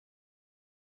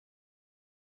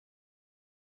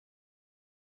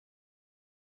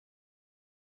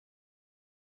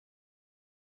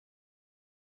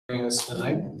Us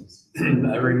tonight.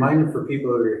 A reminder for people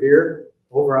who are here,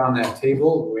 over on that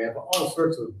table, we have all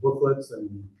sorts of booklets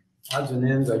and odds and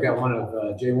ends. I've got one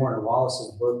of J. Warner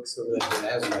Wallace's books over there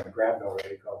that hasn't been grabbed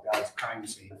already called God's Crime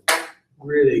Scene.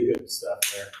 Really good stuff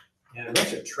there. And a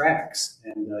bunch of tracks.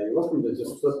 And you're welcome to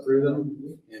just flip through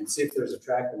them and see if there's a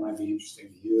track that might be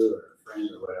interesting to you or a friend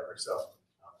or whatever. So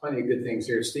plenty of good things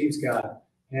here. Steve's got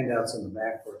handouts in the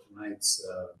back for tonight's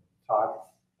talk.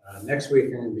 Next week,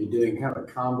 we're going to be doing kind of a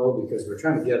combo because we're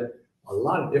trying to get a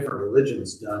lot of different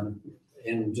religions done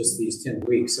in just these 10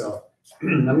 weeks. So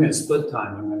I'm going to split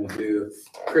time. I'm going to do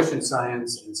Christian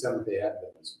Science and Seventh-day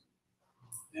Adventism.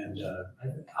 And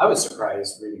I was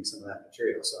surprised reading some of that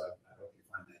material, so I hope you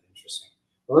find that interesting.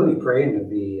 Well, let me pray, and it'll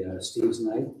be Steve's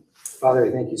night. Father,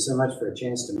 I thank you so much for a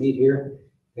chance to meet here.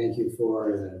 Thank you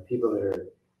for the people that are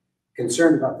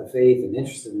concerned about the faith and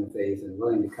interested in the faith and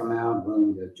willing to come out,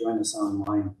 willing to join us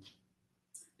online.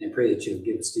 And pray that you'll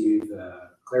give Steve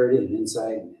clarity and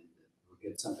insight, and we'll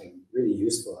get something really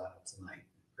useful out of tonight.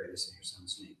 Pray this in your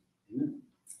son's name.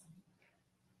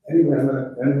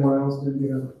 Amen. Anyone else did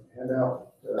you hand out?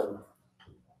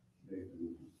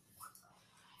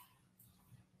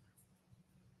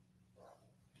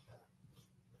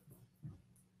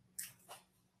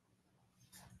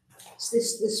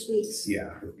 This week's. Yeah,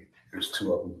 there's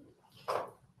two of them.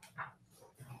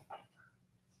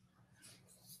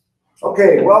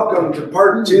 Okay, welcome to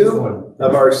part 2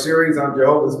 of our series on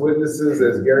Jehovah's Witnesses.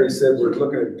 As Gary said, we're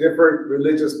looking at different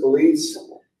religious beliefs,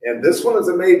 and this one is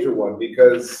a major one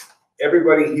because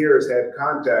everybody here has had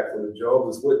contact with a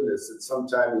Jehovah's Witness at some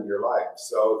time in your life.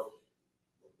 So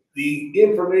the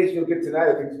information you'll get tonight,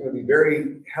 I think, is going to be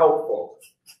very helpful.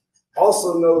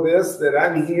 Also know this, that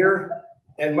I'm here,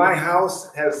 and my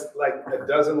house has like a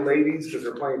dozen ladies because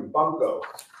they're playing bunco.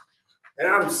 And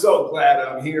I'm so glad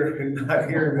I'm here and not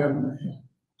hearing them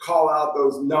call out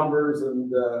those numbers.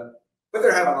 And but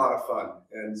they're having a lot of fun,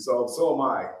 and so am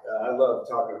I. I love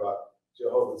talking about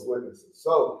Jehovah's Witnesses.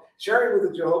 So sharing with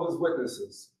the Jehovah's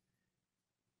Witnesses.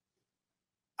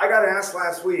 I got asked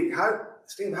last week,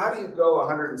 Steve, how do you go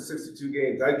 162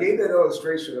 games? I gave that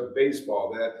illustration of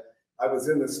baseball that I was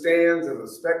in the stands as a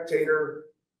spectator.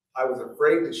 I was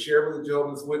afraid to share with the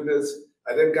Jehovah's Witness.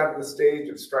 I then got to the stage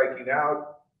of striking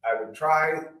out. I would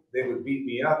try, they would beat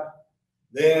me up.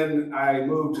 Then I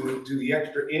moved to the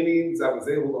extra innings. I was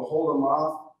able to hold them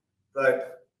off,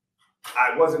 but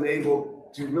I wasn't able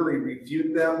to really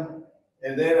refute them.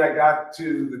 And then I got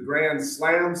to the Grand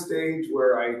Slam stage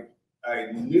where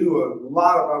I knew a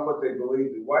lot about what they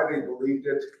believed and why they believed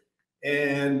it.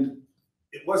 And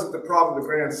it wasn't the problem of the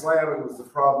Grand Slam, it was the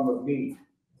problem of me.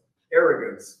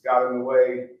 Arrogance got in the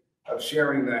way of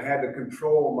sharing. I had to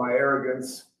control my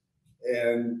arrogance.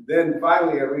 And then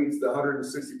finally I reached the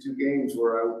 162 games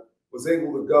where I was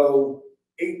able to go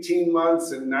 18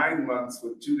 months and 9 months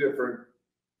with 2 different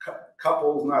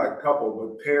couples, not a couple,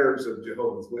 but pairs of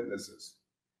Jehovah's Witnesses.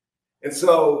 And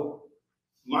so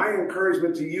my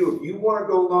encouragement to you, if you want to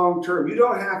go long term, you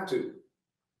don't have to.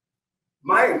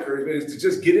 My encouragement is to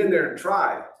just get in there and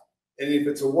try. And if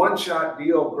it's a one-shot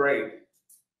deal, great.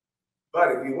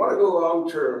 But if you want to go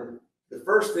long term, the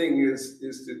first thing is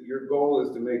that your goal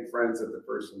is to make friends at the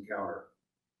first encounter.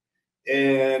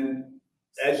 And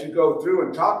as you go through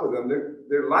and talk with them,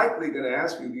 they're likely going to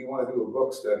ask you, do you want to do a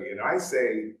book study? And I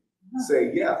say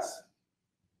yes.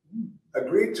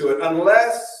 Agree to it,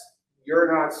 unless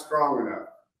you're not strong enough.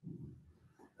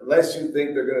 Unless you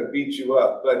think they're going to beat you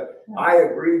up. But I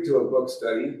agreed to a book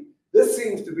study. This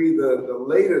seems to be the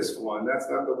latest one. That's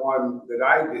not the one that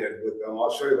I did with them.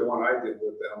 I'll show you the one I did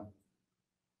with them.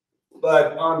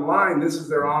 But online, this is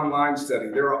their online study.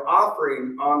 They're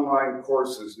offering online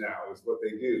courses now, is what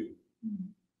they do.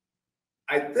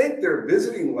 I think they're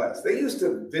visiting less. They used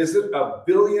to visit 1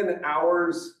 billion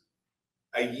hours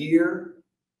a year.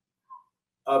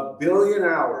 1 billion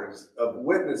hours of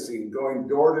witnessing, going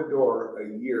door to door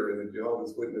a year in the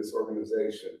Jehovah's Witness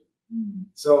organization.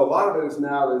 So a lot of it is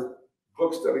now the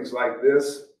book studies like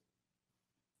this.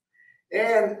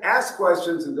 And ask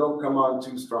questions and don't come on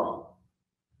too strong.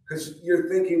 Because you're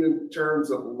thinking in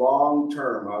terms of long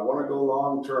term. I want to go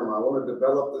long term. I want to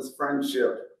develop this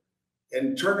friendship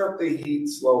and turn up the heat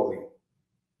slowly.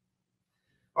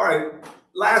 All right,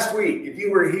 last week, if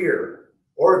you were here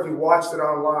or if you watched it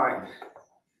online,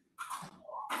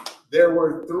 there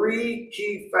were 3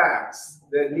 key facts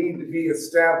that need to be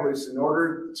established in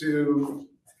order to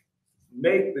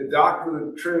make the doctrine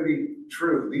of the Trinity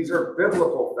true. These are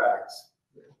biblical facts.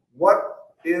 What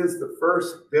is the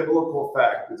first biblical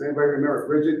fact? Does anybody remember?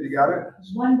 Bridget, you got it?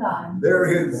 One God. There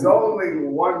is only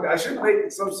one. I should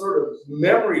make some sort of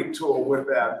memory tool with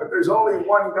that, but there's only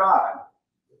one God.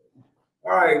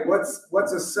 All right,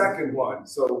 what's a second one?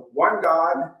 So one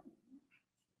God.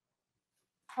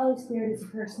 Holy Spirit is a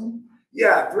person.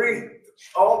 Yeah,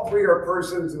 all three are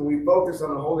persons, and we focus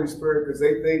on the Holy Spirit because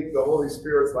they think the Holy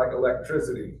Spirit's like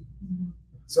electricity.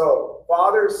 So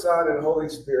Father, Son, and Holy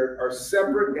Spirit are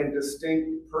separate and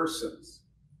distinct persons.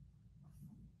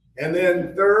 And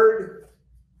then third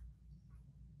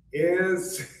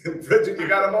is, Bridget, you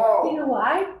got them all. You know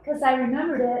why? Because I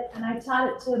remembered it and I taught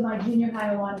it to my junior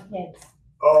high Awana kids.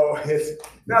 Oh,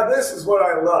 now this is what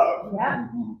I love. Yeah.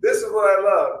 This is what I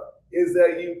love, is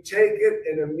that you take it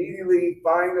and immediately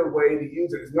find a way to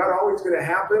use it. It's not always going to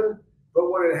happen,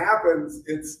 but when it happens,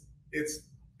 it's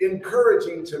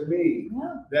encouraging to me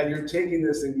that you're taking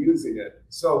this and using it.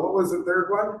 So what was the third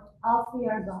one? All three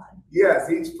are God. Yes,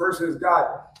 each person is God.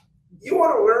 You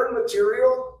want to learn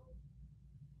material?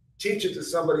 Teach it to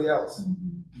somebody else.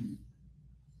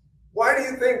 Why do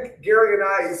you think Gary and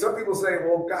I, some people say,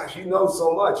 well, gosh, you know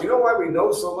so much. You know why we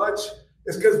know so much?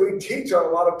 It's because we teach on a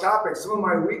lot of topics. Some of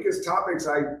my weakest topics,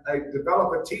 I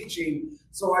develop a teaching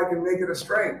so I can make it a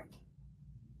strength.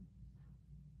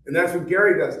 And that's what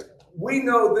Gary does. We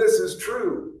know this is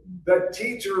true. The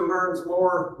teacher learns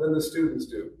more than the students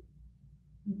do.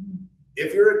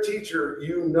 If you're a teacher,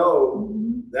 you know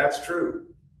that's true.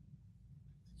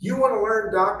 You want to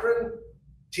learn doctrine?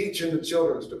 Teach in the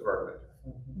children's department.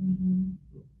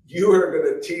 You are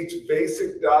going to teach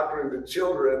basic doctrine to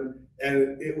children,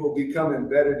 and it will become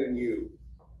embedded in you.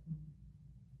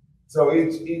 So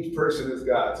each person is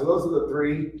God. So those are the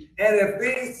three. And if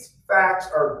these facts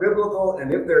are biblical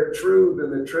and if they're true,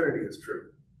 then the Trinity is true.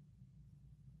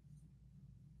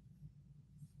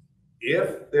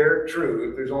 If they're true,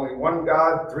 if there's only one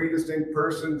God, three distinct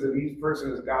persons, and each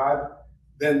person is God,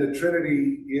 then the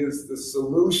Trinity is the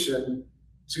solution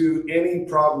to any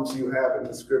problems you have in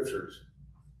the scriptures.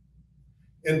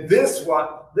 And this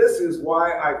is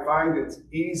why I find it's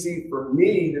easy for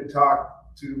me to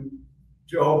talk to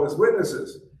Jehovah's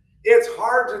Witnesses. It's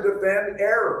hard to defend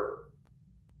error,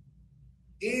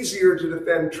 easier to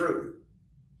defend truth.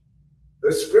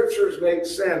 The scriptures make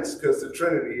sense because the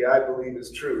Trinity, I believe,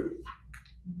 is true.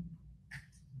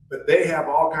 But they have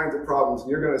all kinds of problems, and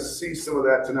you're going to see some of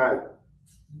that tonight.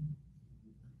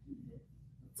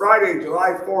 Friday,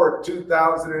 July 4th,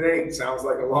 2008. Sounds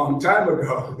like a long time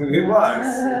ago. And it was.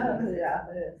 Yeah,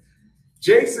 it is.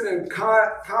 Jason and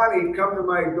Connie come to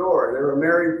my door. They're a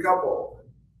married couple.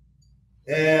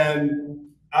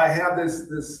 And I have this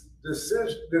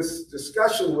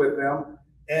discussion with them.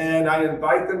 And I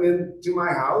invite them into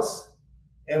my house.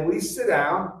 And we sit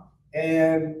down.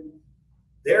 And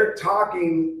they're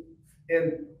talking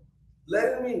and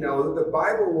letting me know that the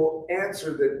Bible will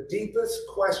answer the deepest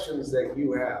questions that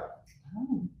you have.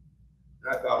 And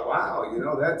I thought, wow, you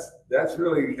know, that's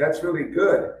really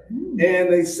good.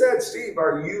 And they said, Steve,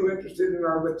 are you interested in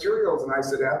our materials? And I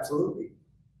said, absolutely.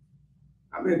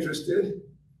 I'm interested.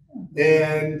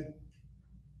 And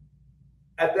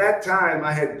at that time,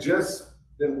 I had just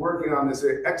been working on this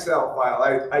Excel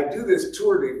file. I do this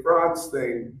Tour de France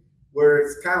thing where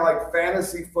it's kind of like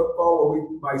fantasy football, where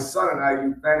my son and I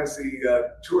do fantasy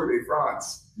Tour de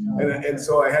France. And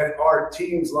so I had our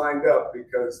teams lined up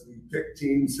because we pick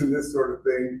teams and this sort of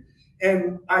thing.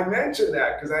 And I mentioned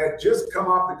that because I had just come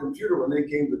off the computer when they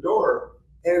came to the door.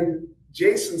 And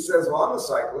Jason says, well, I'm a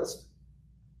cyclist.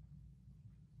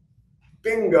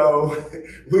 Bingo.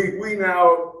 We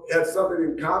now have something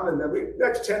in common that the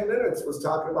next 10 minutes was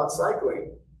talking about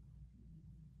cycling.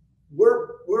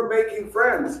 We're making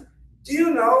friends. Do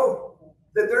you know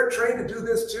that they're trained to do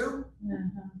this too?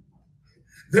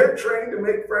 They're trained to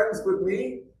make friends with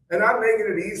me, and I'm making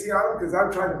it easy on them because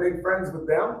I'm trying to make friends with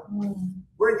them.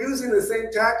 We're using the same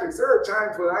tactics. There are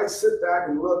times when I sit back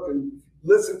and look and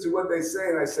listen to what they say,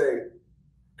 and I say,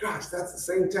 gosh, that's the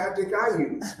same tactic I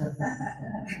use.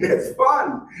 It's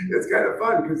fun. It's kind of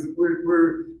fun because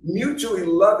we're mutually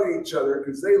loving each other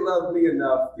because they love me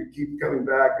enough to keep coming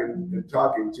back and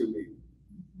talking to me.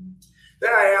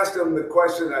 Then I asked them the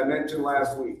question I mentioned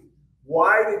last week.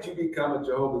 Why did you become a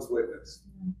Jehovah's Witness?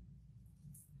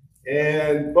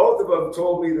 And both of them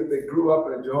told me that they grew up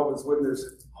in a Jehovah's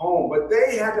Witness home, but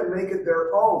they had to make it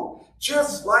their own,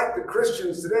 just like the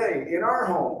Christians today in our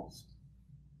homes.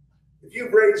 If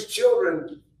you've raised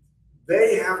children,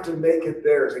 they have to make it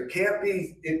theirs. It can't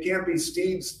be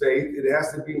Steve's faith. It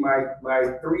has to be my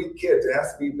three kids. It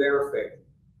has to be their faith.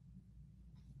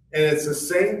 And it's the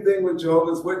same thing with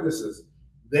Jehovah's Witnesses.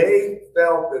 They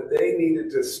felt that they needed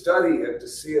to study it to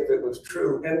see if it was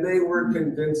true, and they were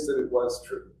convinced that it was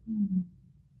true.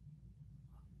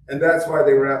 And that's why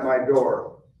they were at my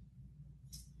door.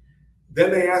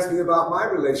 Then they asked me about my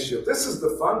relationship. This is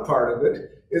the fun part of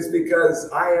it, is because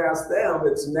I asked them,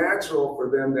 it's natural for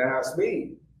them to ask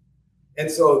me. And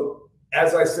so,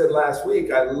 as I said last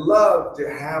week, I love to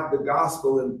have the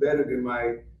gospel embedded in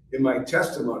my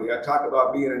testimony. I talk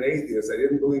about being an atheist. I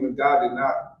didn't believe in God,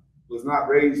 was not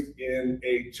raised in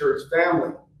a church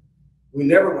family. We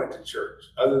never went to church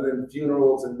other than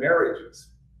funerals and marriages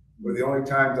were the only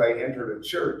times I entered a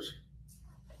church.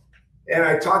 And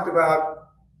I talked about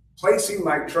placing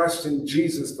my trust in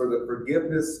Jesus for the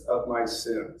forgiveness of my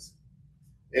sins.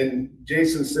 And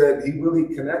Jason said he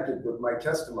really connected with my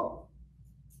testimony.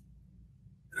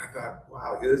 And I thought,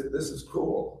 wow, this is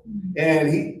cool.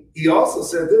 And he also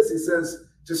said this, he says,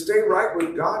 to stay right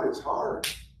with God is hard.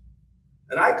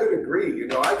 And I could agree,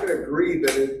 I could agree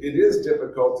that it is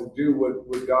difficult to do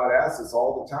what God asks us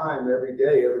all the time, every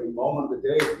day, every moment of the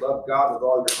day. Love God with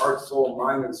all your heart, soul,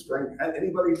 mind, and strength.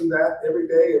 Anybody do that every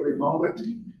day, every moment?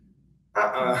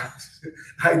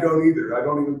 I don't either. I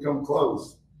don't even come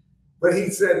close. But he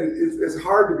said it's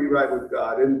hard to be right with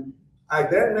God. And I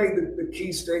then made the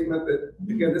key statement that,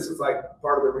 again, this is like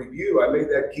part of the review. I made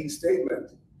that key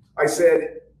statement. I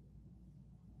said,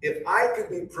 if I could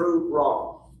be proved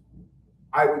wrong,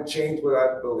 I would change what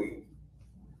I believe.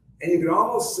 And you can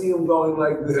almost see him going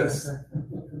like this.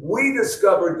 We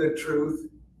discovered the truth,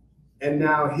 and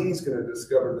now he's going to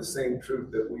discover the same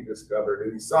truth that we discovered.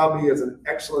 And he saw me as an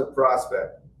excellent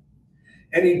prospect.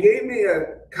 And he gave me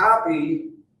a copy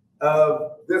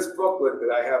of this booklet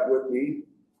that I have with me.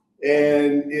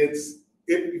 And if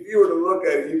you were to look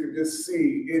at it, you could just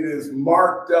see it is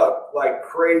marked up like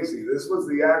crazy. This was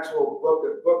the actual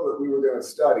booklet we were going to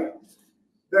study.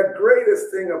 The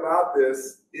greatest thing about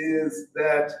this is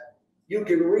that you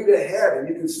can read ahead and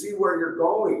you can see where you're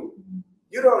going.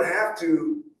 You don't have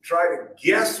to try to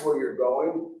guess where you're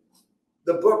going.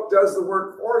 The book does the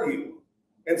work for you.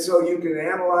 And so you can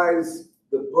analyze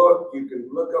the book, you can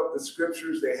look up the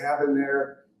scriptures they have in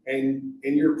there, and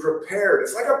you're prepared.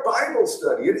 It's like a Bible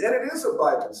study, and it is a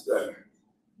Bible study.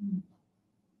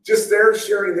 Just they're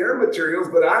sharing their materials,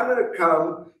 but I'm going to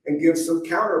come and give some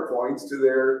counterpoints to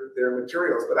their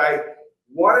materials. But I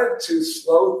wanted to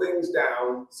slow things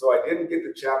down so I didn't get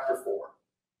to chapter 4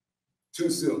 too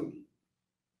soon.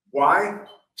 Why?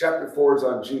 Chapter 4 is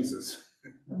on Jesus.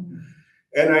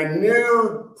 And I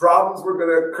knew problems were going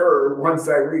to occur once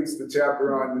I reached the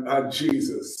chapter on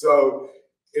Jesus. So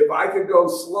if I could go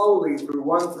slowly through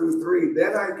 1 through 3,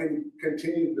 then I can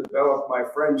continue to develop my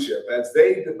friendship as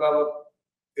they develop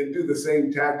and do the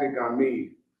same tactic on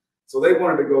me. So they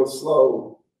wanted to go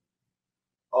slow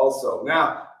also.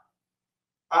 Now,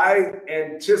 I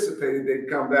anticipated they'd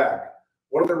come back.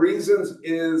 One of the reasons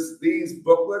is these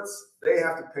booklets, they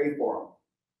have to pay for them.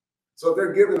 So if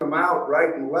they're giving them out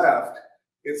right and left,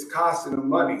 it's costing them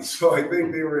money. So I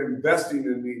think they were investing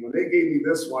in me. When they gave me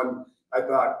this one, I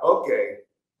thought, okay,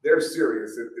 they're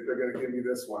serious if they're going to give me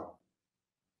this one.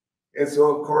 And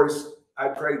so, of course, I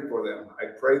prayed for them. I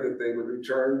prayed that they would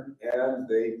return, and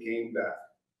they came back.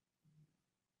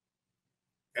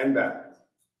 And back.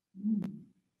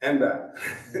 And back.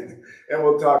 And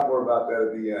we'll talk more about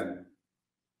that at the end.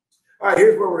 All right,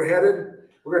 here's where we're headed.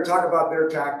 We're going to talk about their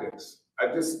tactics.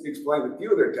 I've just explained a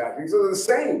few of their tactics. They're the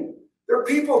same. They're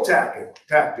people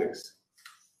tactics.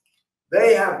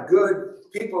 They have good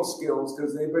people skills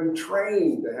because they've been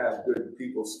trained to have good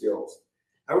people skills.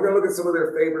 And we're going to look at some of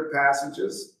their favorite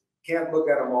passages. Can't look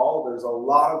at them all. There's a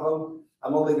lot of them.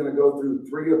 I'm only going to go through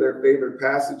 3 of their favorite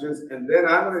passages, and then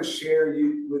I'm going to share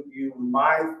with you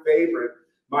my favorite,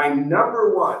 my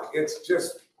number one. It's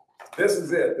just, this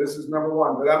is it. This is number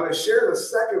one. But I'm going to share the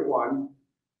second one.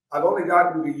 I've only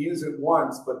gotten to use it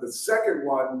once, but the second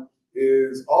one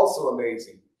is also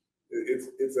amazing.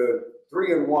 It's a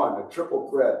 3-in-1, a triple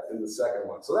threat in the second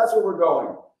one. So that's where we're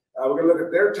going. We're going to look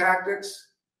at their tactics.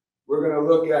 We're going to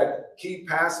look at key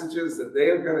passages that they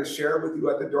are going to share with you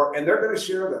at the door, and they're going to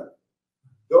share them.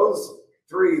 Those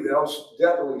 3 they'll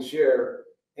definitely share.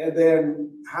 And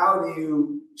then how do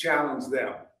you challenge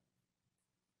them?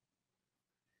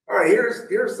 All right, here's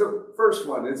the first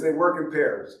one, is they work in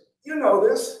pairs. You know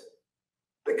this.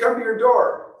 They come to your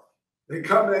door. They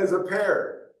come as a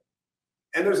pair.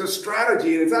 And there's a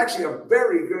strategy, and it's actually a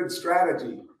very good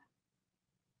strategy.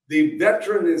 The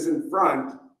veteran is in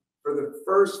front for the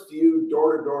first few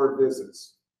door-to-door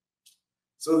visits.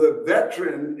 So the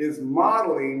veteran is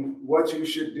modeling what you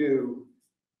should do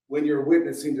when you're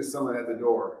witnessing to someone at the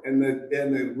door. And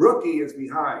the rookie is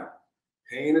behind,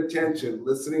 paying attention,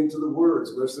 listening to the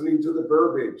words, listening to the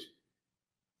verbiage.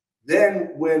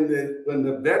 Then when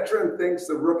the veteran thinks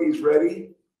the rookie's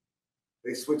ready,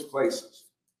 they switch places.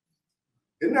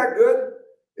 Isn't that good?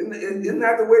 Isn't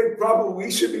that the way probably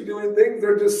we should be doing things?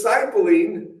 They're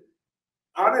discipling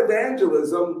on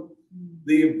evangelism.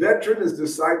 The veteran is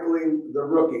discipling the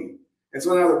rookie. And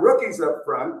so now the rookie's up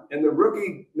front, and the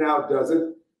rookie now does it.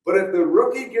 But if the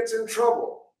rookie gets in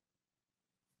trouble,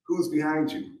 who's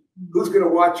behind you? Who's going to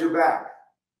watch your back?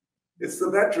 It's the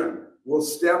veteran will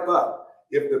step up.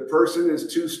 If the person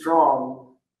is too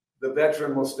strong, the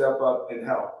veteran will step up and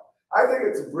help. I think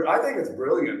it's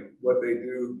brilliant what they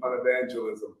do on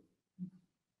evangelism.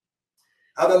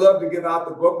 How they love to give out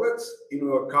the booklets, even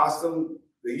though it costs them.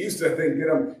 They used to, I think, get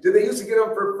them. Did they used to get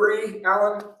them for free,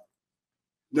 Alan?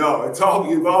 No, it's all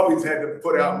you've always had to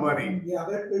put out money. Yeah,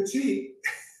 they're cheap.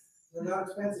 They're not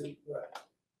expensive, but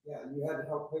yeah, you had to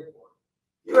help pay for it.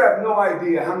 You have no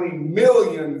idea how many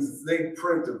millions they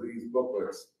print of these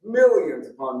booklets. Millions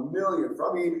upon millions,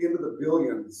 probably even into the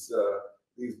billions,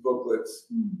 these booklets.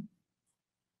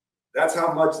 That's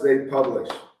how much they publish.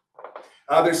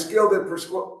 They're skilled at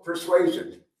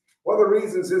persuasion. One of the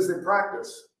reasons is they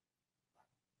practice.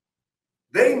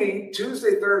 They meet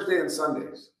Tuesday, Thursday, and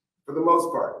Sundays, for the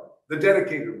most part, the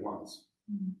dedicated ones.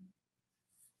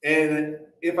 And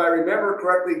if I remember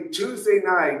correctly, Tuesday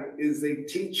night is they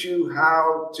teach you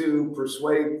how to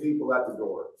persuade people at the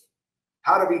door,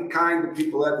 how to be kind to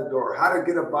people at the door, how to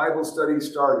get a Bible study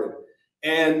started.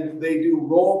 And they do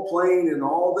role playing and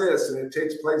all this, and it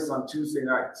takes place on Tuesday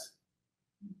nights.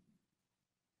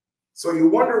 So you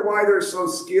wonder why they're so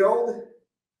skilled.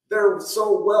 They're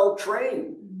so well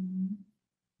trained.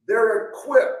 They're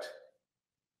equipped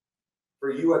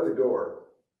for you at the door.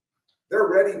 They're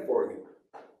ready for you.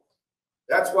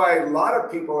 That's why a lot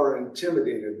of people are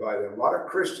intimidated by them. A lot of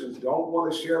Christians don't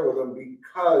want to share with them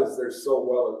because they're so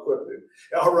well equipped.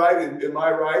 All right, am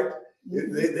I right?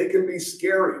 They can be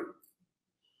scary.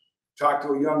 Talked to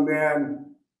a young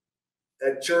man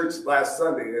at church last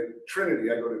Sunday at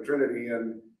Trinity. I go to Trinity,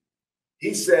 and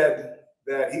he said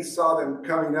that he saw them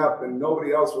coming up and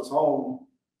nobody else was home,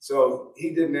 so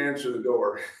he didn't answer the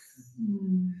door.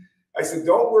 I said,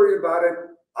 don't worry about it.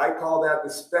 I call that the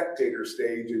spectator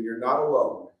stage, and you're not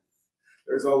alone.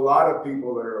 There's a lot of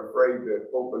people that are afraid to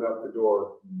open up the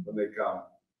door when they come.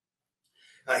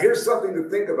 Now, here's something to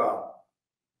think about.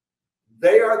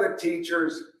 They are the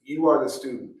teachers, you are the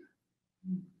student.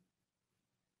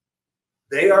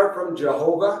 They are from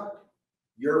Jehovah,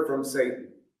 you're from Satan.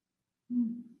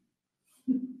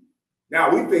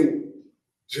 Now, we think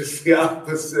just the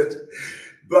opposite,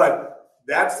 but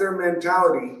that's their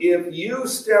mentality. If you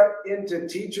step into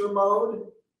teacher mode,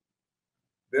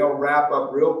 they'll wrap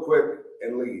up real quick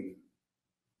and leave.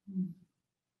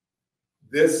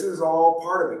 This is all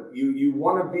part of it. You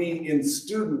want to be in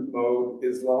student mode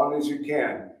as long as you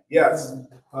can. Yes,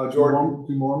 Jordan.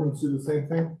 Do Mormons do the same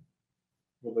thing?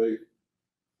 Will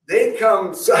they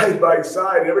come side by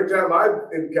side. Every time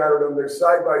I've encountered them, they're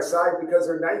side by side because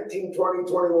they're 19,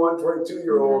 20, 21,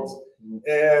 22-year-olds.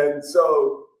 And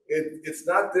so it's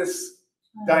not this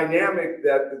dynamic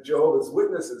that the Jehovah's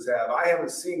Witnesses have. I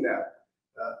haven't seen that.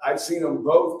 I've seen them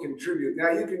both contribute.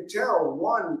 Now, you can tell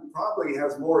one probably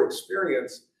has more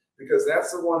experience because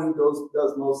that's the one who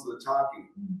does most of the talking.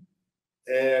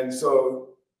 And so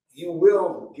you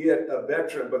will get a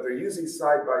veteran, but they're usually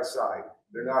side by side.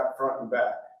 They're not front and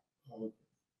back.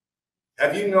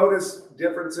 Have you noticed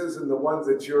differences in the ones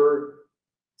that you're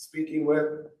speaking with?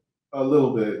 A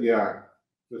little bit, yeah.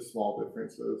 Just small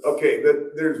differences. Okay,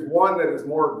 there's one that is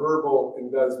more verbal and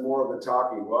does more of the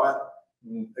talking. Well,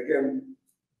 again,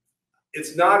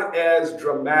 it's not as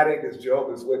dramatic as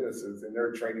Jehovah's Witnesses in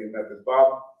their training methods.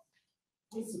 Bob?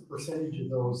 What's the percentage of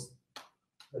those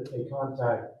that they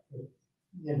contact that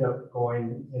end up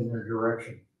going in their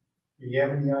direction? Do you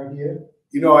have any idea?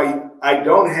 You know, I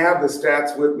don't have the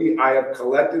stats with me. I have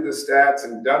collected the stats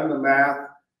and done the math,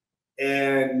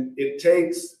 and it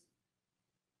takes,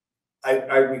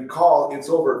 I recall, it's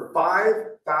over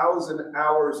 5,000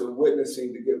 hours of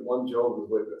witnessing to get one Jehovah's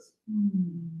Witness.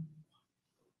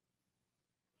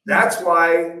 That's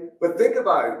why, but think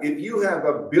about it. If you have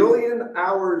 1 billion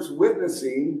hours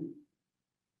witnessing,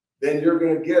 then you're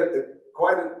going to get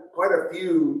quite a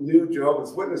few new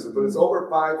Jehovah's Witnesses, but it's over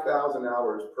 5,000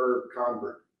 hours per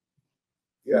convert.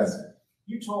 Yes?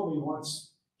 You told me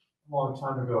once, a long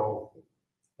time ago,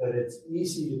 that it's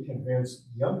easy to convince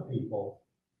young people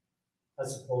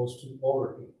as opposed to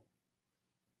older people.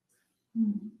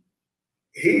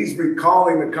 He's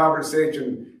recalling the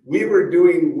conversation. We were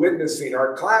doing witnessing.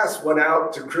 Our class went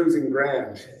out to Cruising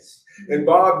Grand, and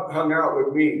Bob hung out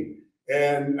with me.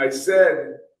 And I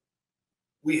said,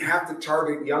 we have to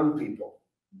target young people.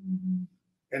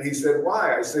 And he said,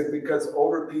 why? I said, because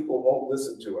older people won't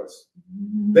listen to us.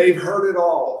 They've heard it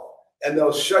all. and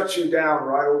they'll shut you down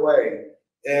right away.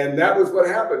 And that was what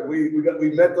happened. We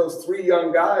met those 3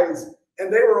 young guys,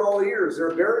 and they were all ears.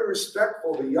 They're very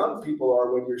respectful. The young people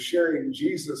are when you're sharing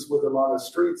Jesus with them on the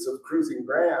streets of Cruising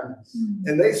Grand.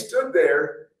 And they stood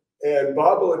there, and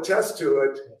Bob will attest to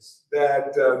it,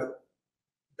 that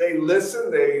they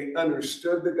listened, they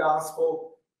understood the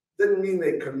gospel. Didn't mean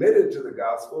they committed to the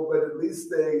gospel, but at least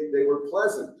they were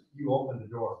pleasant. You opened the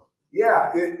door.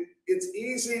 Yeah, it's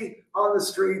easy on the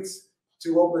streets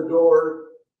to open the door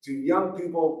to young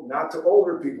people, not to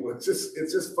older people. It's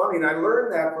just funny. And I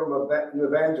learned that from an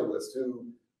evangelist who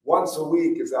once a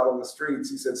week is out on the streets.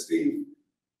 He said, Steve,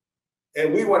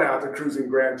 and we went out to Cruising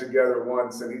Grand together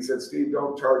once, and he said, Steve,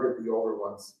 don't target the older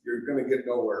ones. You're going to get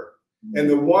nowhere. And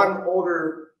the one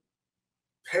older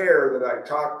pair that I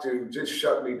talked to just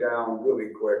shut me down really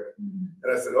quick.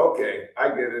 And I said, okay, I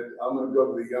get it. I'm going to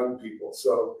go to the young people.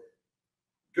 So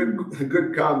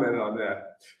good comment on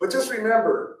that. But just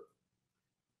remember,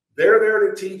 they're there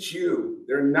to teach you.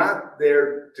 They're not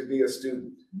there to be a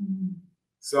student.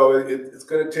 So it's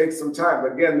going to take some time.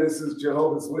 Again, this is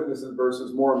Jehovah's Witnesses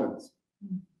versus Mormons.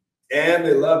 And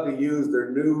they love to use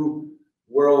their New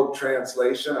World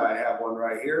Translation. I have one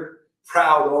right here.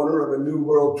 Proud owner of a New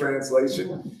World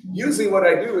Translation. Usually what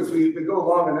I do is we go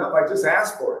long enough, I just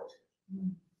ask for it.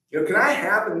 You know, can I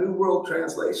have a New World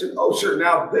Translation? Oh, sure.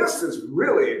 Now this is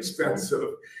really expensive.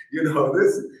 You know,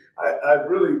 I've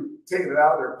really taken it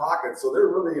out of their pocket. So they're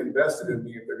really invested in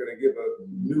me if they're going to give a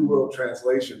New World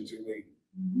Translation to me.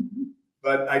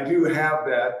 But I do have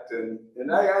that. And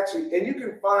you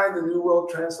can find the New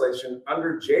World Translation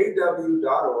under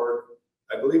jw.org.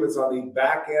 I believe it's on the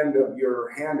back end of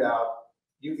your handout.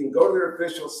 You can go to their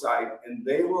official site and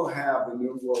they will have the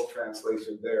New World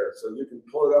Translation there. So you can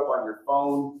pull it up on your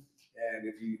phone. And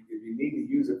if you need to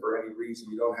use it for any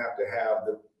reason, you don't have to have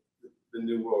the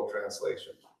New World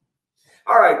Translation.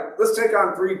 All right, let's take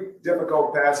on 3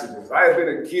 difficult passages. I have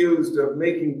been accused of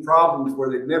making problems where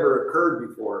they've never occurred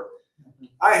before.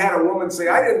 I had a woman say,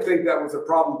 I didn't think that was a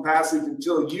problem passage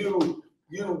until you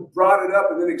brought it up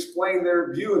and then explained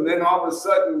their view. And then all of a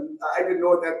sudden, I didn't know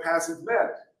what that passage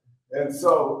meant. And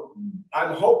so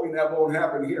I'm hoping that won't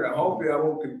happen here. I'm hoping I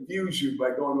won't confuse you by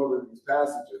going over these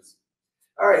passages.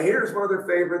 All right, here's one of their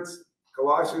favorites,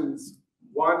 Colossians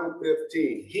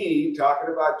 1:15. He,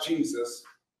 talking about Jesus,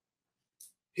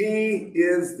 he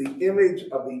is the image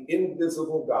of the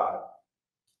invisible God,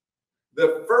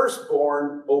 the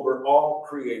firstborn over all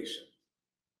creation.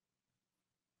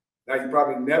 Now, you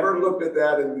probably never looked at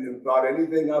that and thought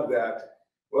anything of that.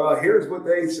 Well, here's what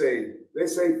they say. They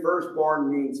say firstborn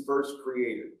means first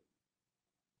created.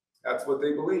 That's what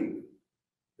they believe.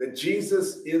 That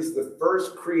Jesus is the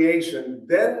first creation,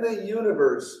 then the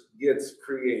universe gets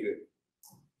created.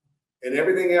 And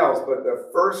everything else, but the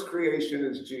first creation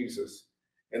is Jesus.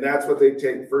 And that's what they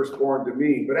take firstborn to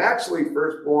mean. But actually,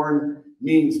 firstborn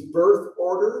means birth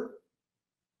order,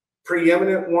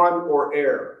 preeminent one, or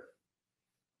heir.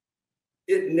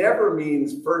 It never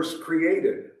means first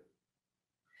created.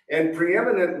 And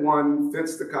preeminent one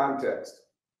fits the context.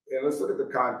 And let's look at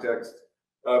the context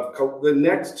of the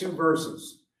next 2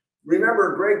 verses.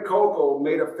 Remember, Greg Koukl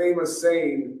made a famous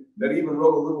saying that he even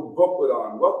wrote a little booklet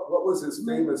on. What was his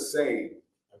famous saying?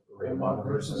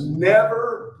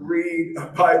 Never read a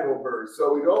Bible verse.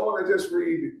 So we don't want to just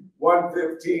read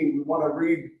 1:15. We want to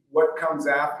read what comes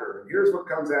after. And here's what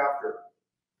comes after.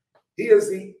 He is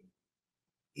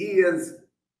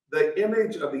the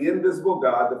image of the invisible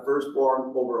God, the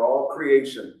firstborn over all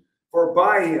creation. For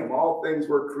by him all things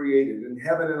were created, in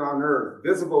heaven and on earth,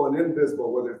 visible and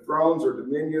invisible, whether thrones or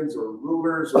dominions or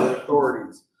rulers or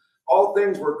authorities. All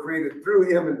things were created through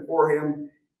him and for him,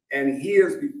 and he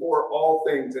is before all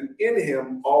things, and in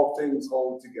him all things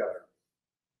hold together.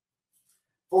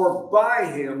 For by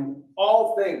him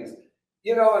all things.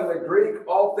 You know, in the Greek,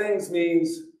 all things means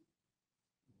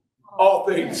all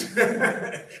things.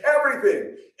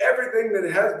 Everything. Everything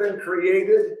that has been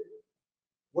created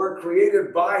were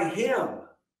created by him.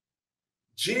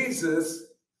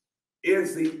 Jesus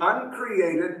is the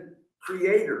uncreated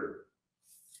creator.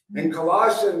 And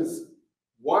Colossians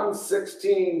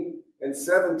 1:16 and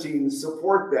 17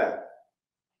 support that.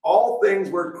 All things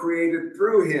were created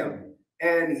through him,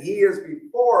 and he is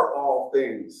before all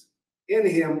things. In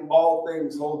him, all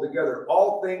things hold together.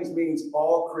 All things means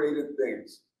all created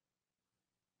things.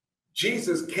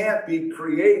 Jesus can't be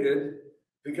created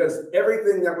because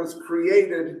everything that was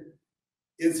created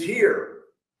is here,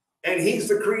 and he's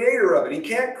the creator of it. He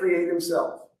can't create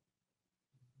himself.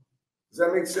 Does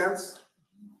that make sense?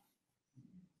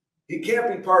 He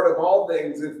can't be part of all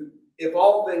things if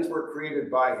all things were created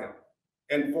by him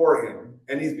and for him,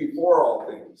 and he's before all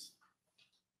things.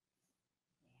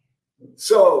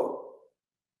 So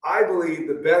I believe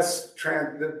the best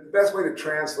way to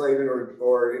translate it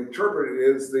or interpret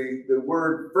it is the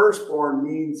word firstborn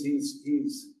means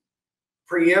he's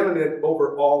preeminent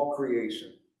over all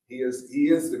creation. He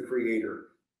is the creator.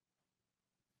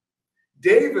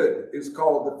 David is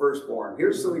called the firstborn.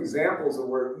 Here's some examples of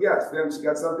where, yes, Vince,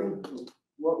 got something?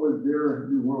 What was their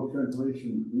New World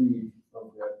Translation read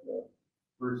of that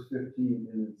verse 15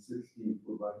 and 16,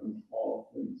 for by whom all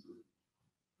things are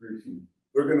creation?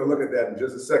 We're going to look at that in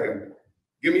just a second.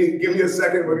 Give me a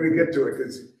second. We're going to get to it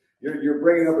because you're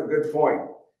bringing up a good point.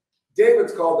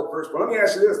 David's called the firstborn. Let me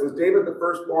ask you this. Was David the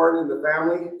firstborn in the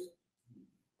family?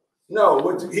 No,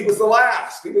 he was the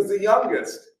last. He was the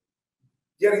youngest.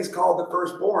 Yet he's called the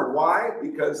firstborn. Why?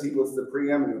 Because he was the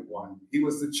preeminent one. He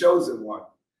was the chosen one,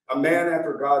 a man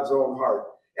after God's own heart.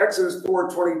 Exodus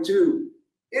 4:22,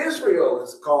 Israel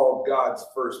is called God's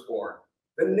firstborn.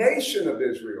 The nation of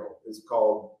Israel is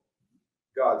called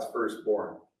God's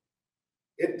firstborn.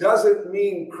 It doesn't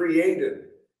mean created.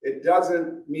 It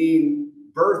doesn't mean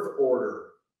birth order.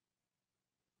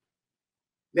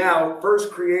 Now,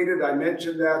 first created, I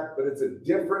mentioned that, but it's a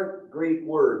different Greek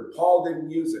word. Paul didn't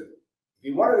use it. If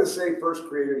he wanted to say first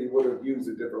created, he would have used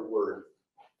a different word.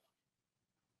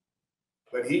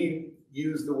 But he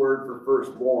used the word for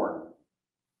firstborn.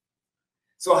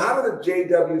 So how do the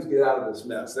JWs get out of this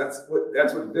mess? That's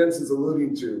what Vince is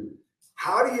alluding to.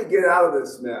 How do you get out of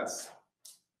this mess?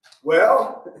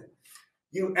 Well,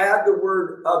 you add the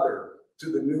word other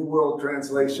to the New World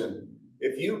Translation.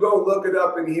 If you go look it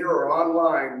up in here or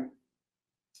online,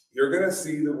 you're going to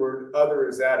see the word other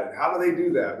is added. How do they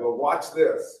do that? Well, watch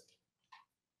this.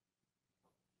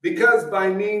 Because by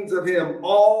means of him,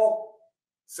 all,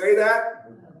 say that?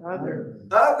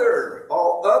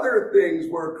 All other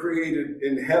things were created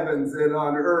in heavens and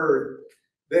on earth.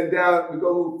 Then down, we go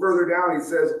a little further down, he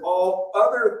says, all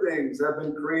other things have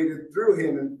been created through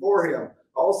him and for him.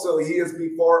 Also, he is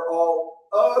before all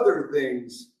other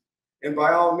things. And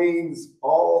by all means,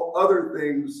 all other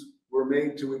things were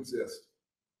made to exist.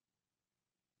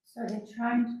 So they're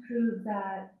trying to prove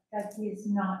that he is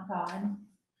not God.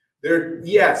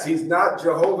 Yes, he's not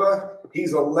Jehovah.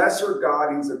 He's a lesser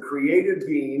God. He's a created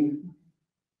being.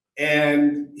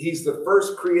 And he's the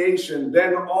first creation.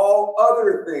 Then all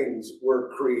other things were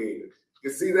created.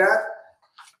 You see that?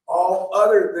 All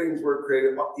other things were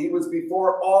created. He was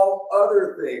before all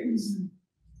other things. Mm-hmm.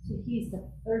 So he's the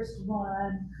first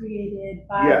one created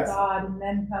by God, and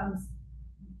then comes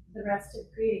the rest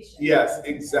of creation. Yes,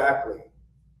 exactly.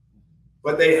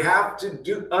 But they have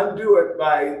to undo it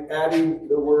by adding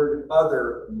the word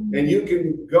other. Mm-hmm. And you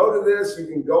can go to this, you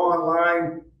can go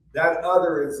online, that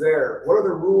other is there. What are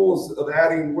the rules of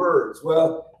adding words?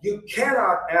 Well, you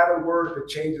cannot add a word that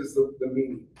changes the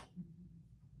meaning.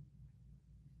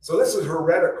 So this is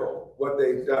heretical, what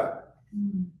they've done.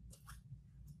 Mm-hmm.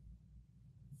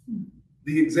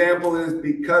 The example is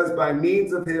because by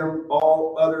means of him,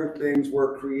 all other things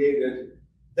were created.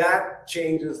 That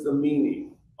changes the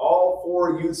meaning. All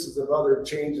four uses of other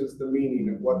changes the meaning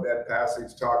of what that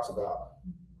passage talks about.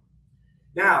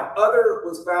 Now, other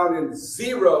was found in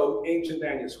 0 ancient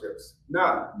manuscripts.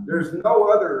 None. There's no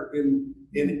other in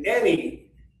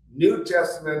any New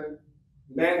Testament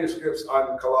manuscripts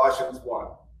on Colossians 1.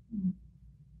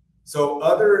 So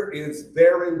other is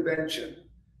their invention.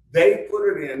 They put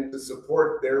it in to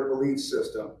support their belief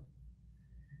system.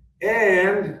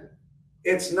 And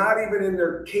it's not even in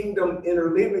their kingdom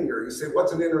interlinear. You say,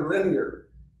 what's an interlinear?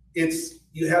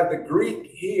 You have the Greek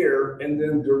here, and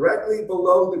then directly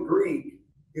below the Greek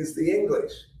is the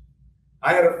English.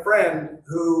 I had a friend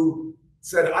who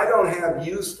said, I don't have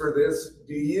use for this,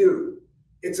 do you?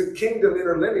 It's a kingdom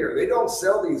interlinear. They don't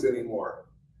sell these anymore.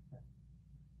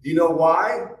 Do you know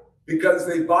why? Because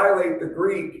they violate the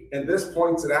Greek, and this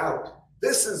points it out.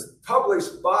 This is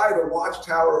published by the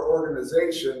Watchtower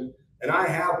organization, and I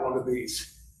have one of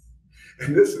these.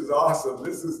 And this is awesome.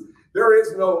 There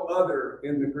is no other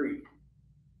in the Greek.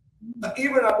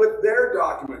 Even with their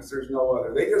documents, there's no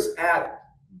other. They just add it.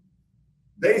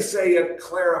 They say it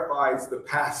clarifies the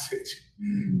passage.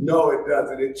 No, it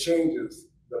doesn't. It changes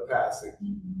the passage.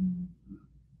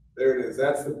 There it is.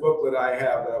 That's the booklet I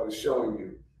have that I was showing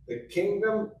you. The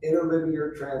Kingdom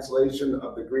Interlinear Translation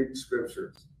of the Greek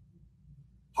Scriptures.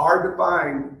 Hard to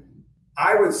find.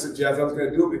 I would suggest, I was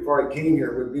going to do it before I came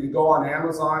here, would be to go on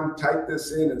Amazon, type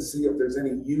this in, and see if there's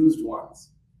any used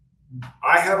ones.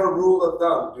 I have a rule of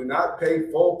thumb. Do not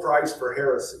pay full price for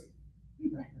heresy.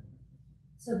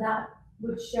 So that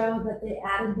would show that they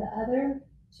added the other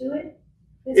to it?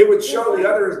 It would show the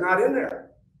other is not in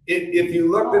there. If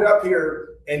you looked it up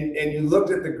here, and you looked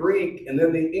at the Greek and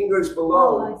then the English Oh,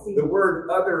 below, I see. the word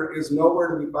other is nowhere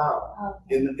to be found.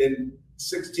 Okay. In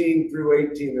 16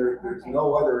 through 18, there's Okay.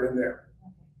 no other in there.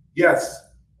 Okay. Yes,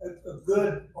 A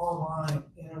good online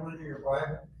interlinear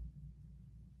Bible,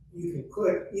 you can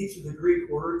click each of the Greek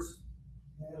words,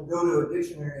 and it'll go to a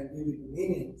dictionary and give you the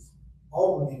meanings,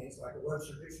 all the meanings, like a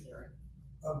Webster dictionary,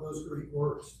 of those Greek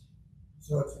words.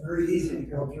 So it's very easy to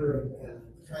go through and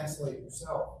translate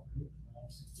yourself.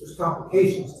 There's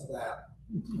complications to that,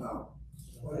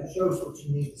 but it shows what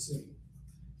you need to see.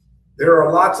 there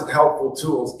are lots of helpful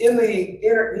tools. The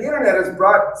internet has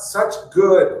brought such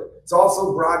good, it's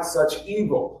also brought such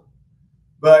evil.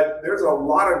 But there's a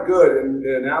lot of good,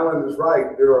 and Alan is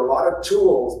right. There are a lot of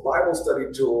tools, Bible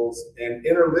study tools, and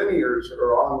interlinears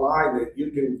are online that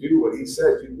you can do what he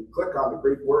says. You can click on the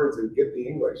Greek words and get the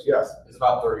English. Yes. It's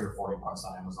about 30 or 40 bucks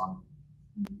on Amazon.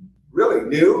 Really?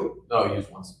 New? No,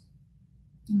 used ones.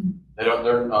 They don't.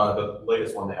 They're the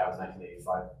latest one they have is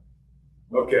 1985.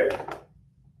 Okay.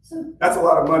 So That's a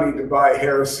lot of money to buy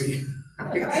heresy.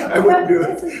 I wouldn't do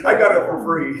it. I got it for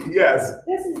free. Yes.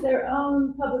 this is their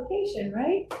own publication,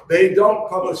 right? They don't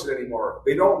publish it anymore.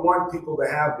 They don't want people to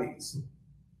have these.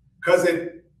 Because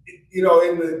in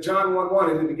the John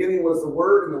 1:1, in the beginning was the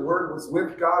Word, and the Word was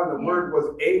with God, and the Word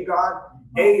was a God.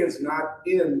 A is not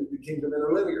in the Kingdom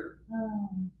Interlinear.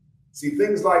 See,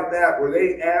 things like that, where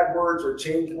they add words or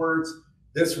change words,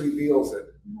 this reveals it.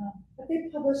 No. But they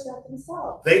published that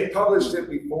themselves. They published it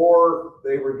before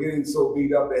they were getting so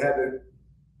beat up. They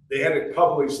had to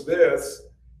publish this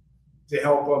to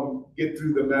help them get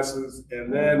through the messes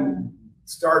and then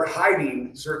start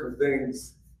hiding certain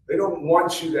things. They don't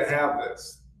want you to have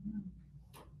this.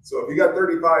 So if you got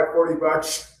 35, 40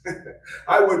 bucks,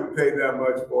 I wouldn't pay that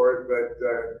much for it, but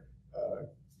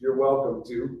you're welcome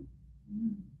to.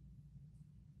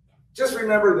 Just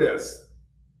remember this.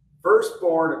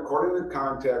 Firstborn, according to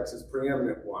context, is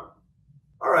preeminent one.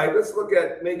 All right, let's look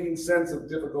at making sense of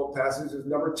difficult passages.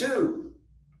 Number 2,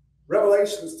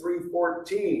 Revelations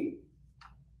 3:14.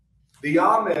 The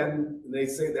Amen, and they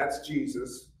say that's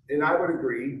Jesus, and I would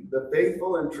agree, the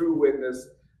faithful and true witness,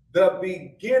 the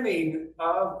beginning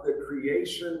of the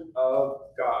creation of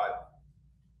God.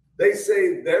 They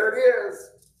say, there it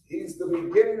is. He's the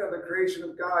beginning of the creation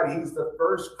of God. He's the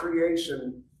first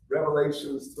creation.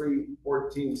 Revelations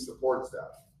 3:14 supports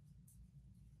that.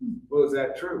 Well, is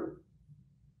that true?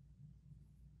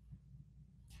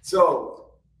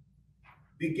 So,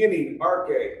 beginning,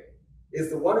 arche, is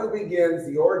the one who begins,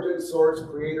 the origin, source,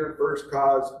 creator, first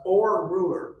cause, or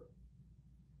ruler.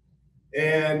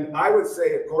 And I would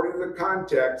say, according to the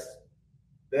context,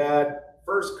 that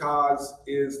first cause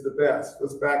is the best.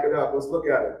 Let's back it up. Let's look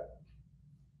at it.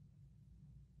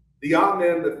 The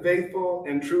Amen, the faithful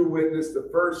and true witness, the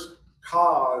first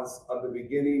cause of the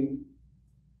beginning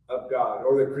of God,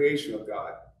 or the creation of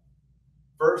God.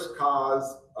 First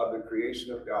cause of the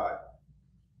creation of God.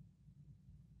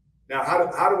 Now,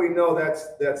 how do we know that's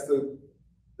the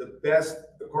best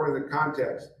according to the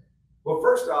context? Well,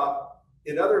 first off,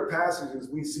 in other passages,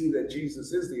 we see that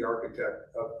Jesus is the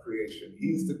architect of creation.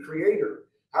 He's the creator.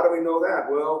 How do we know that?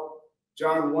 Well,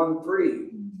 John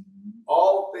 1:3.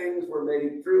 All things were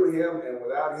made through him, and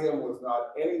without him was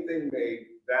not anything made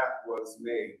that was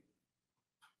made.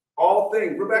 All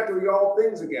things. We're back to the all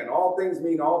things again. All things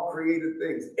mean all created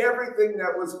things. Everything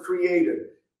that was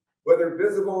created, whether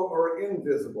visible or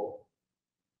invisible,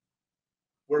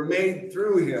 were made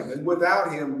through him. And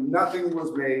without him, nothing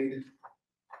was made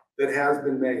that has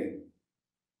been made.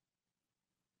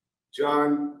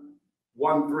 John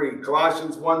 1:3.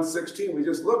 Colossians 1:16. We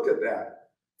just looked at that.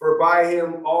 For by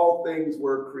him all things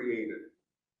were created.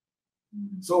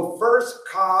 So first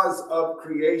cause of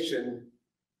creation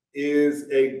is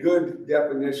a good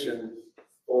definition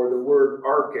for the word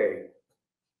arche.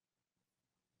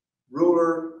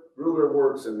 Ruler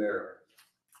works in there.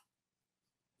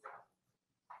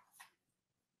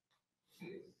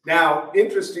 Now,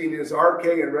 interesting is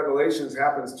arche in Revelations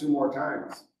happens 2 more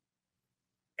times.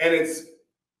 And it's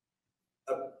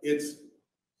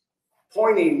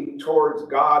pointing towards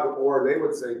God, or they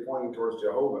would say pointing towards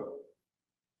Jehovah.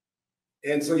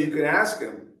 And so you can ask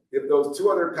him, if those 2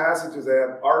 other passages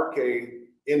have arche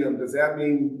in them, does that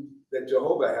mean that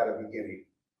Jehovah had a beginning?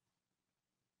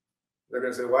 They're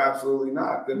going to say, well, absolutely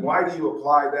not. Then why do you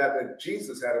apply that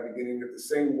Jesus had a beginning if the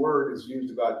same word is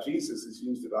used about Jesus is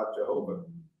used about Jehovah?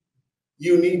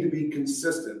 You need to be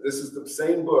consistent. This is the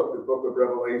same book, the book of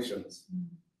Revelations.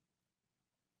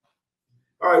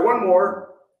 All right, one more.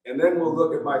 And then we'll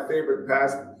look at my favorite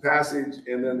passage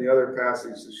and then the other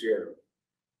passage to share.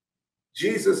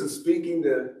 Jesus is speaking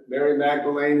to Mary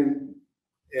Magdalene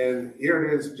And here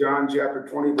it is, John chapter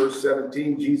 20, verse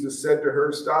 17. Jesus said to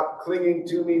her, "Stop clinging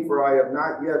to me, for I have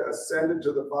not yet ascended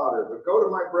to the Father. But go to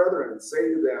my brethren and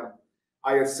say to them,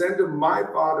 I ascend to my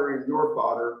Father and your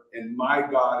Father, and my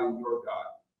God and your God."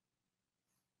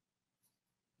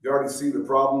 You already see the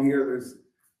problem here. There's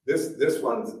this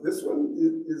one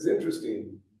is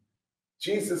interesting.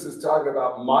 Jesus is talking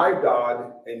about my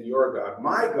God and your God.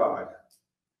 My God.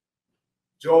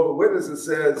 Jehovah's Witnesses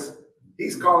says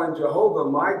he's calling Jehovah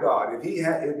my God. If he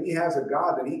has a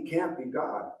God, then he can't be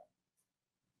God.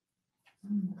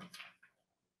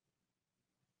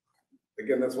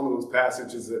 Again, that's one of those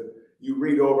passages that you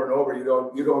read over and over.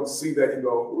 You don't see that. You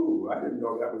go, ooh, I didn't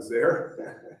know that was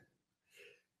there.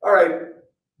 All right,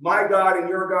 my God and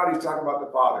your God. He's talking about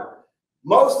the Father.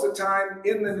 Most of the time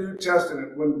in the New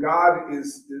Testament, when God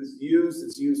is used,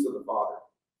 it's used of the Father.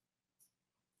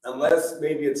 Unless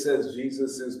maybe it says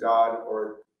Jesus is God,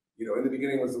 or, in the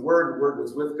beginning was the Word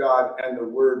was with God, and the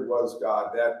Word was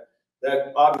God.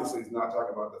 That obviously is not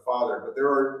talking about the Father, but there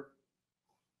are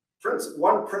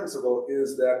one principle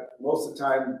is that most of the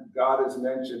time God is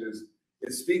mentioned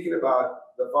is speaking about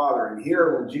the Father. And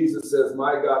here when Jesus says,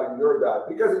 my God and your God,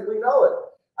 because we know it.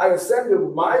 I ascend to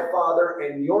my Father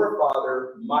and your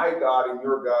Father, my God and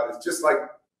your God. It's just like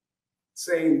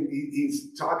saying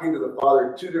he's talking to the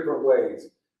Father two different ways.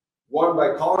 One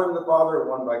by calling him the Father and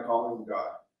one by calling him God.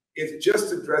 It's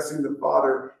just addressing the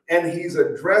Father, and he's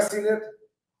addressing it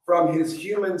from his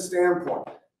human standpoint.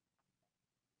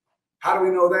 How do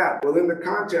we know that? Well, in the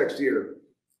context here,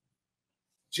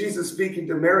 Jesus speaking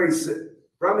to Mary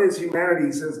from his humanity,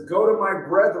 he says, "Go to my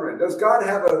brethren." Does God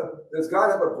have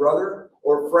a brother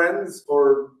or friends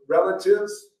or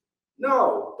relatives?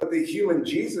 No, but the human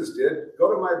Jesus did.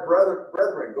 Go to my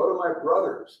brethren, go to my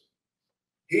brothers.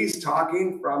 He's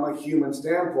talking from a human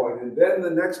standpoint, and then the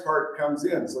next part comes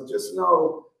in. So just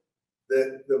know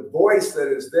that the voice that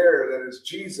is there, that is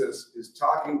Jesus, is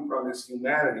talking from his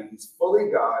humanity. He's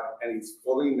fully God and he's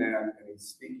fully man, and he's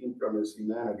speaking from his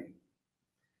humanity.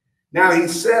 Now he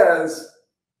says,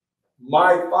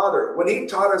 my Father. When he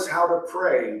taught us how to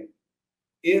pray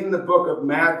in the book of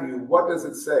Matthew, what does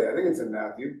it say? I think it's in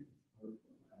Matthew.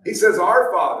 He says, our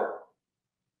Father.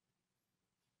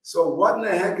 So what in the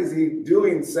heck is he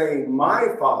doing saying,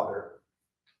 my Father?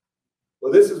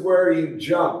 Well, this is where you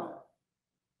jump.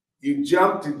 You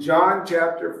jump to John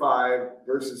chapter 5,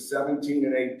 verses 17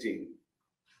 and 18.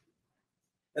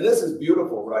 And this is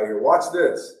beautiful right here. Watch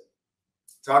this.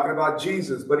 Talking about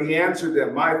Jesus. But he answered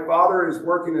them, my Father is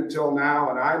working until now,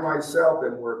 and I myself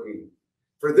am working.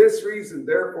 For this reason,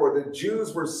 therefore, the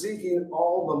Jews were seeking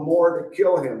all the more to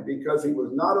kill him, because he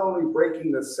was not only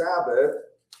breaking the Sabbath,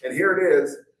 and here it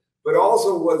is, but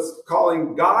also was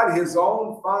calling God his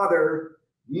own Father,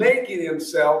 making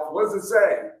himself, what does it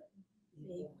say?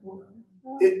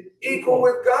 Equal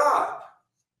with God.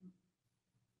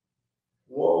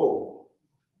 Whoa.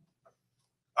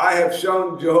 I have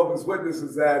shown Jehovah's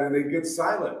Witnesses that, and they get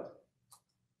silent.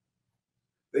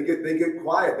 They get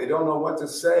quiet. They don't know what to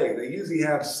say. They usually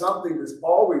have something,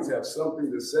 always have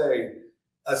something to say,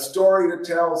 a story to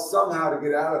tell, somehow to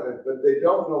get out of it, but they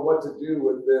don't know what to do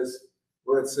with this,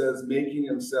 where it says making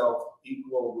himself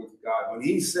equal with God. When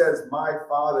he says, my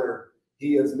Father,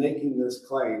 he is making this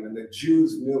claim, and the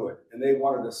Jews knew it, and they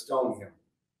wanted to stone him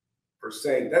for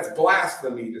saying, that's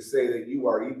blasphemy to say that you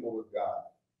are equal with God.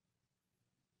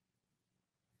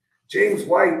 James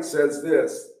White says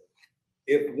this,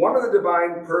 if one of the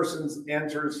divine persons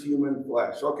enters human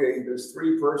flesh, okay, there's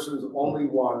three persons, only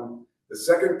one, the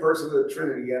second person of the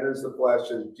Trinity enters the flesh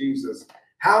as Jesus,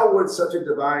 how would such a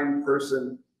divine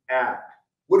person act?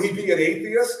 Would he be an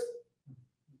atheist?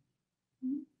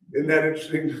 Isn't that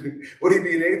interesting? Would he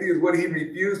be an atheist? Would he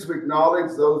refuse to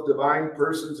acknowledge those divine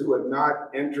persons who had not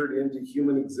entered into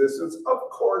human existence? Of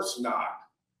course not.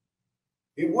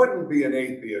 He wouldn't be an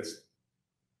atheist.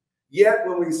 Yet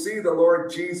when we see the Lord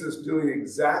Jesus doing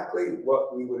exactly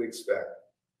what we would expect,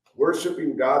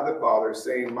 worshiping God the Father,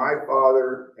 saying, my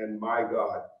Father and my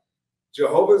God,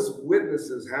 Jehovah's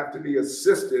Witnesses have to be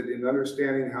assisted in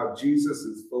understanding how Jesus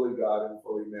is fully God and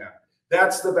fully man.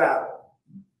 That's the battle.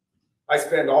 I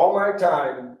spend all my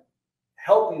time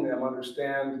helping them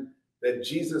understand that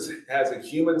Jesus has a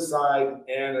human side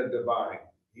and a divine.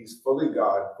 He's fully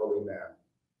God, fully man.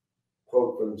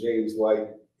 Quote from James White.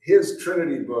 His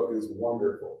Trinity book is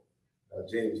wonderful,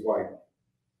 James White.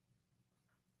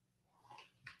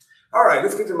 All right,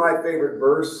 let's get to my favorite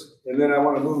verse, and then I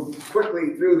want to move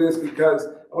quickly through this because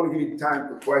I want to give you time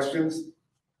for questions.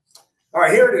 All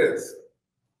right, here it is.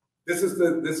 This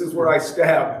is where I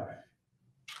stab.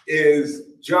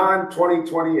 Is John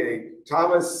 20:28.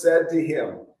 Thomas said to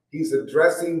him, he's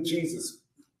addressing Jesus.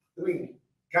 let me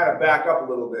kind of back up a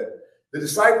little bit. The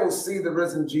disciples see the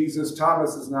risen Jesus.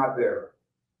 Thomas is not there.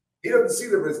 He doesn't see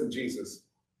the risen Jesus.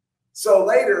 So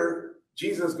later,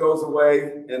 Jesus goes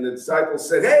away, and the disciples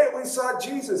said, hey, we saw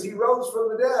Jesus. He rose from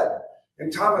the dead.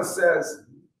 And Thomas says,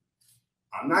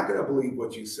 I'm not going to believe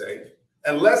what you say.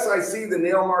 Unless I see the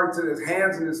nail marks in his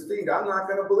hands and his feet, I'm not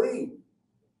going to believe.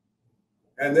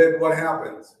 And then what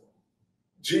happens?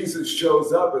 Jesus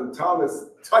shows up, and Thomas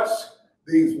touched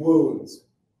these wounds.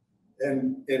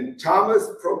 And Thomas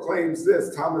proclaims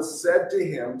this. Thomas said to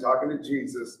him, talking to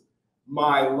Jesus,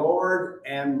 my Lord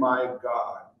and my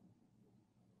God.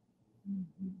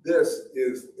 This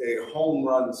is a home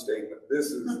run statement. This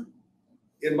is,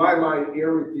 in my mind,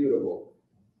 irrefutable.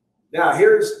 Now,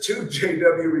 here's 2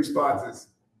 JW responses,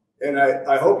 and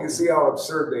I hope you see how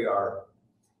absurd they are.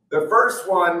 The first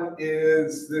one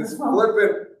is this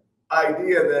flippant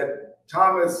idea that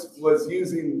Thomas was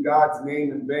using God's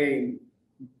name in vain,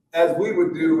 as we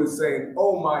would do, is saying,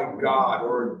 oh my God,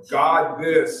 or God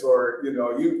this, or, you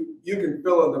know, you can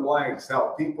fill in the blanks,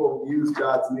 how people use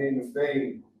God's name in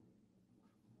vain.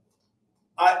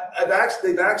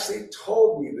 They've actually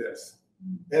told me this.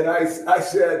 And I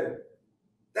said,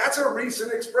 that's a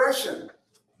recent expression.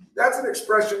 That's an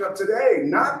expression of today,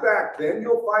 not back then.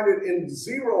 You'll find it in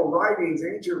 0 writings,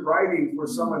 ancient writings, where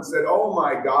someone said, oh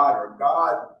my God, or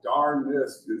God darn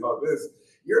this, you know, this.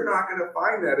 You're not going to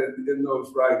find that in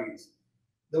those writings.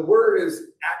 The word is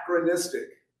acronistic.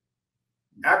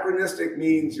 Acronistic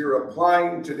means you're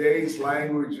applying today's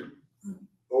language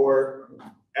or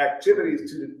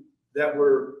activities that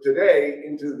were today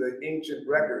into the ancient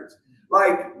records.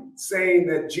 Like saying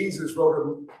that Jesus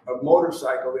rode a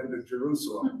motorcycle into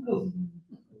Jerusalem.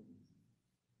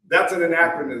 That's an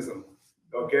anachronism,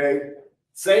 okay?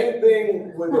 Same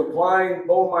thing with applying,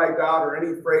 oh my God, or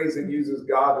any phrase that uses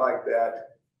God like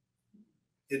that.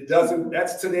 It doesn't,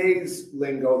 that's today's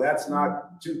lingo. That's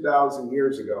not 2,000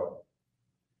 years ago.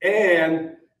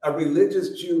 And a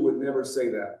religious Jew would never say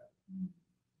that.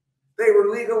 They were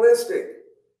legalistic.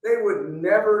 They would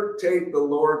never take the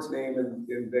Lord's name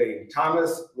in vain.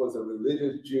 Thomas was a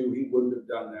religious Jew. He wouldn't have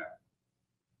done that.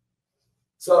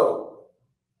 So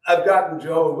I've gotten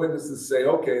Jehovah's Witnesses say,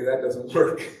 okay, that doesn't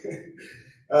work.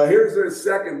 Here's their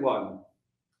second one.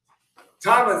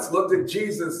 Thomas looked at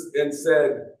Jesus and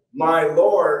said, my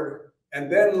Lord,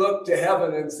 and then looked to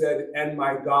heaven and said, and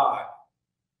my God.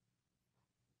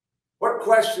 What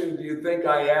question do you think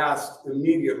I asked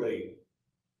immediately?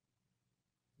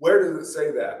 Where does it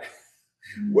say that?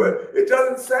 It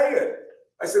doesn't say it.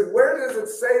 I said, where does it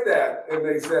say that? And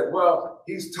they said, well,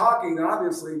 he's talking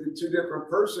obviously to 2 different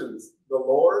persons, the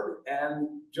Lord and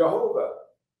Jehovah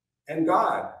and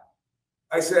God.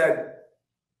 I said,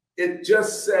 it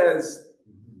just says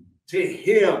to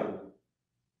him.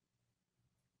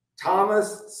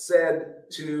 Thomas said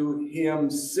to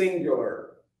him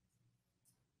singular.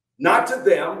 Not to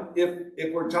them.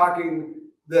 If we're talking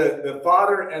the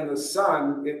Father and the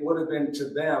Son, it would have been to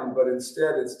them, but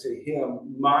instead it's to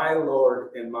him, my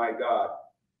Lord and my God.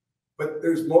 But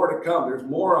there's more to come. There's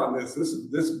more on this. This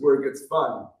is where it gets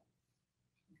fun.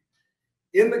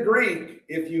 In the Greek,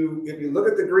 if you look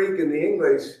at the Greek and the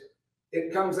English,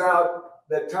 it comes out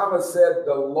that Thomas said,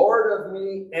 the Lord of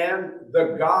me and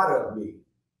the God of me.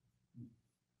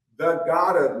 The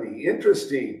God of me.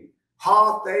 Interesting.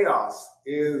 Ha theos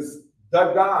is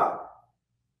the God.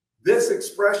 This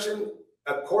expression,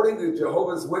 according to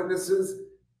Jehovah's Witnesses,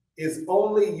 is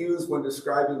only used when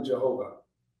describing Jehovah.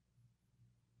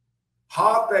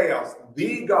 Ha theos,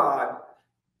 the God,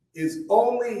 is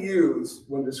only used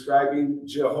when describing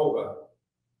Jehovah.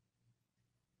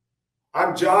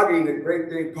 I'm jogging at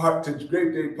Great Day Park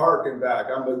and back.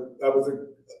 That was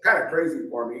kind of crazy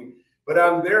for me. But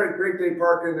I'm there at Great Day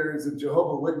Park, and there's a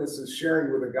Jehovah's Witnesses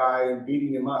sharing with a guy and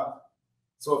beating him up.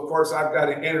 So, of course, I've got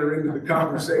to enter into the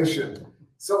conversation.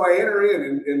 So I enter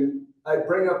in, and I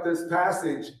bring up this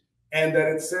passage, and that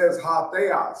it says, ha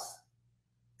theos.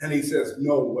 And he says,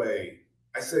 no way.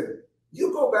 I said,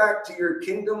 you go back to your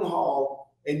Kingdom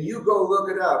Hall, and you go look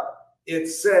it up. It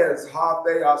says, ha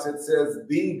theos. It says,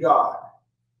 the God.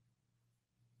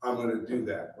 I'm going to do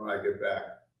that when I get back.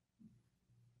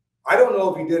 I don't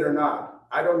know if he did or not.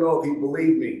 I don't know if he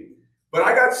believed me. But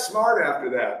I got smart after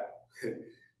that.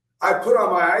 I put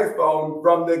on my iPhone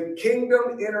from the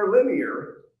Kingdom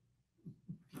Interlinear.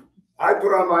 I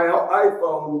put on my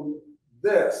iPhone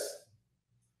this.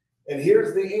 And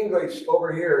here's the English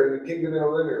over here in the Kingdom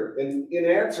Interlinear. And in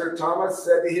answer, Thomas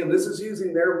said to him, this is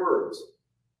using their words,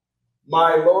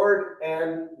 my Lord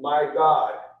and my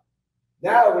God.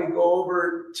 Now we go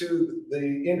over to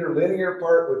the interlinear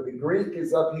part where the Greek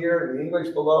is up here and the English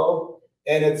below.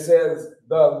 And it says,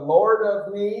 the Lord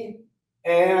of me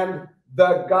and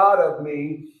the God of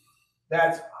me.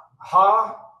 That's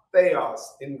ha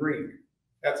theos in Greek.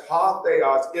 That's ha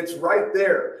theos. It's right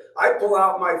there. I pull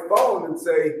out my phone and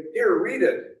say, here, read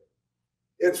it.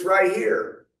 It's right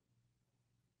here.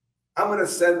 I'm going to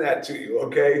send that to you,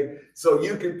 okay? So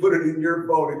you can put it in your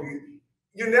phone. And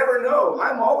you never know.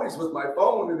 I'm always with my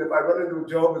phone. And if I run into a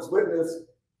Jehovah's Witness,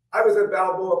 I was at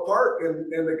Balboa Park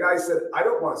and the guy said, I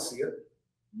don't want to see it.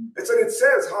 I said, it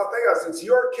says, ha theos, it's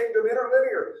your kingdom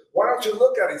interlinear. Why don't you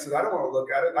look at it? He said, I don't want to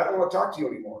look at it. I don't want to talk to you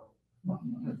anymore.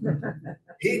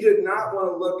 He did not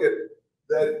want to look at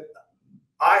that.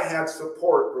 I had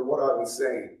support for what I was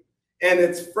saying. And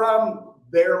it's from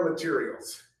their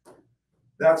materials.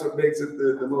 That's what makes it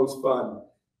the most fun.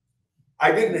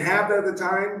 I didn't have that at the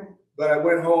time, but I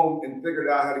went home and figured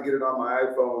out how to get it on my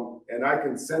iPhone, and I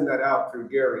can send that out through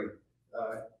Gary.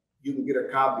 You can get a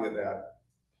copy of that.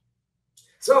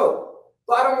 So,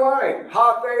 bottom line,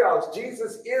 ha theos,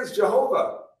 Jesus is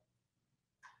Jehovah.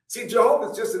 See,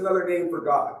 Jehovah is just another name for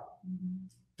God.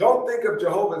 Don't think of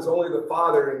Jehovah as only the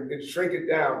Father and shrink it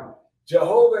down.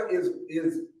 Jehovah is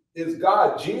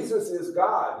God. Jesus is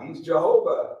God. He's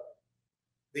Jehovah.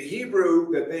 The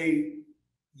Hebrew that they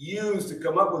use to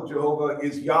come up with Jehovah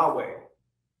is Yahweh.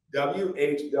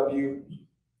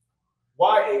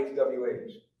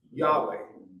 W-H-W-Y-H-W-H. Yahweh.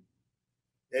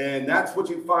 And that's what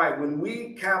you find. When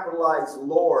we capitalize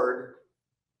Lord,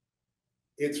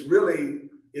 it's really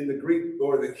in the Greek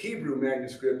or the Hebrew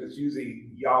manuscript, it's usually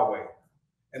Yahweh.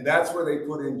 And that's where they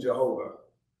put in Jehovah.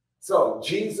 So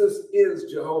Jesus is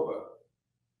Jehovah.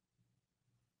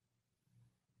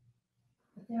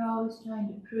 But they're always trying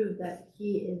to prove that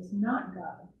he is not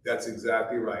God. That's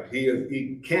exactly right.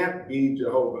 He can't be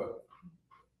Jehovah.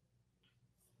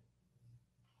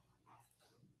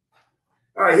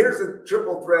 All right, here's the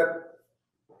triple threat.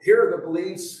 Here are the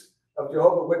beliefs of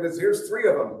Jehovah's Witnesses. Here's 3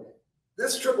 of them.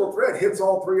 This triple threat hits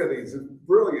all 3 of these. It's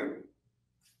brilliant.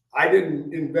 I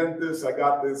didn't invent this. I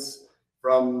got this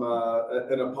from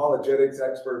an apologetics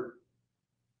expert.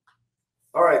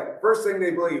 All right, first thing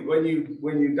they believe, when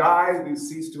you die, you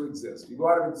cease to exist. You go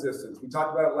out of existence. We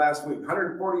talked about it last week.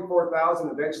 144,000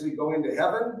 eventually go into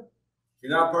heaven.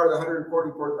 You're not part of the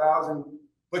 144,000,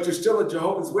 but you're still a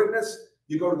Jehovah's Witness.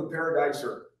 You go to the paradise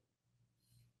earth.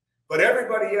 But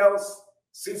everybody else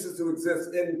ceases to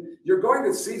exist, and you're going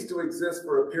to cease to exist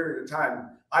for a period of time.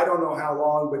 I don't know how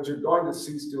long, but you're going to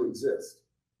cease to exist.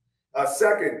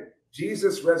 Second,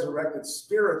 Jesus resurrected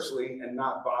spiritually and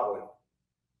not bodily.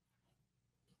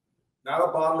 Not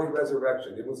a bodily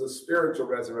resurrection. It was a spiritual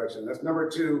resurrection. That's number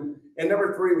 2. And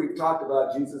number 3, we've talked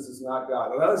about Jesus is not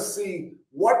God. Let us see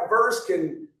what verse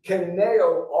can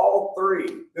nail all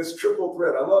 3. This triple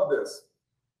threat. I love this.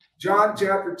 John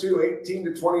chapter 2, 18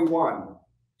 to 21.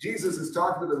 Jesus is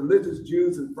talking to the religious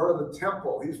Jews in front of the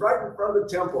temple. He's right in front of the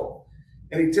temple.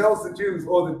 And he tells the Jews,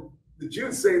 the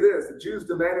Jews say this. The Jews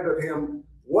demanded of him,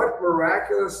 what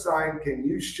miraculous sign can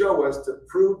you show us to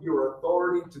prove your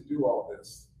authority to do all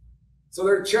this? So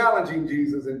they're challenging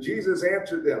Jesus, and Jesus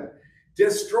answered them,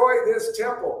 destroy this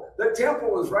temple. The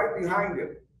temple is right behind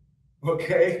him.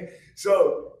 Okay?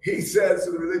 So he says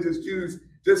to the religious Jews,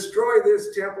 destroy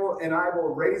this temple, and I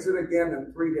will raise it again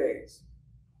in 3 days.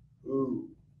 Ooh.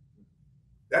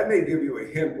 That may give you a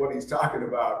hint what he's talking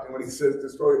about. And when he says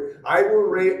destroy, I will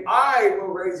raise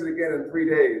it again in 3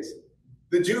 days.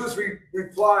 The Jews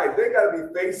replied, they got to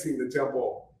be facing the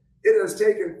temple. It has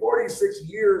taken 46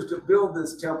 years to build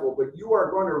this temple, but you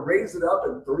are going to raise it up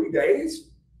in 3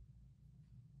 days?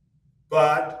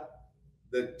 But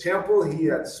the temple he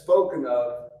had spoken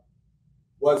of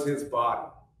was his body.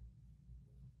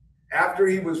 After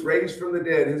he was raised from the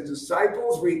dead, his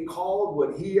disciples recalled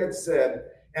what he had said,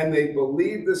 and they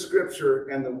believed the scripture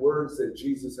and the words that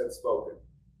Jesus had spoken.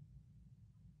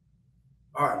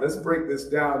 All right, let's break this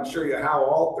down and show you how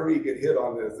all 3 get hit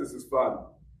on this. This is fun.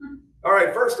 All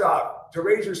right, first off, to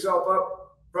raise yourself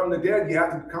up from the dead, you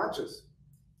have to be conscious.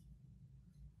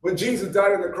 When Jesus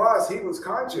died on the cross, he was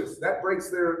conscious. That breaks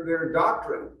their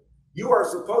doctrine. You are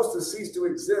supposed to cease to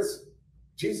exist.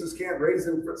 Jesus can't raise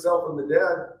himself from the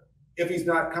dead if he's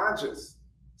not conscious.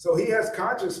 So he has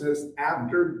consciousness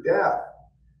after death.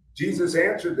 Jesus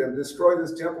answered them, destroy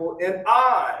this temple, and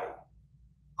I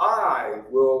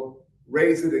will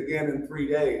raise it again in 3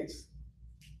 days.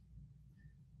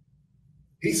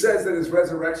 He says that his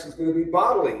resurrection is going to be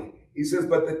bodily. He says,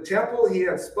 but the temple he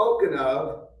had spoken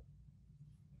of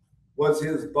was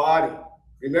his body.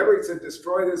 Remember, he said,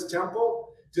 destroy this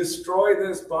temple, destroy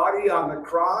this body on the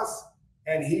cross,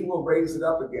 and he will raise it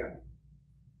up again.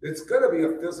 It's going to be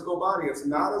a physical body. It's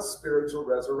not a spiritual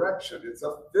resurrection. It's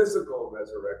a physical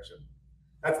resurrection.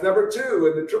 That's number 2.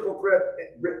 And the triple threat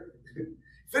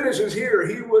finishes here.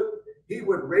 He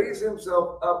would raise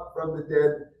himself up from the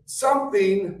dead,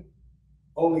 something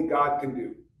only God can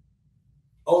do.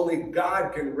 Only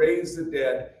God can raise the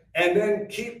dead and then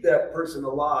keep that person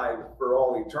alive for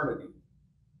all eternity.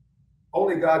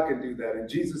 Only God can do that. And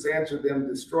Jesus answered them,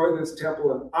 destroy this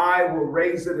temple and I will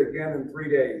raise it again in 3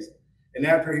 days. And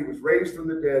after he was raised from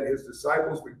the dead, his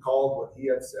disciples recalled what he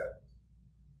had said.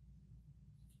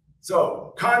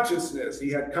 So consciousness,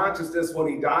 he had consciousness when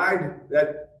he died.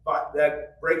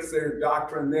 That breaks their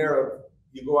doctrine there of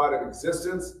you go out of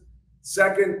existence.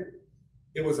 Second,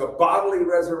 it was a bodily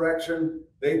resurrection.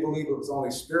 They believe it was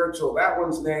only spiritual. That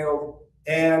one's nailed.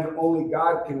 And only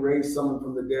God can raise someone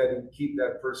from the dead and keep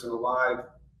that person alive.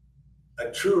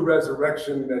 A true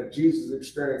resurrection that Jesus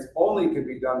experienced only can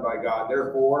be done by God.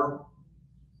 Therefore,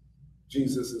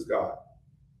 Jesus is God.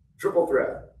 Triple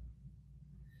threat.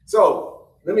 So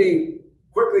let me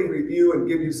quickly review and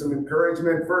give you some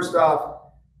encouragement. First off,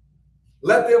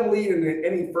 let them lead in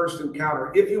any first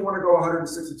encounter. If you want to go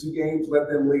 162 games, let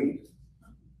them lead.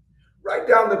 Write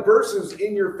down the verses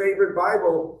in your favorite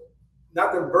Bible,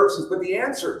 not the verses, but the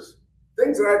answers.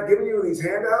 Things that I've given you in these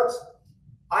handouts.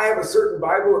 I have a certain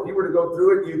Bible. If you were to go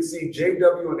through it, you'd see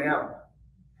JW and M.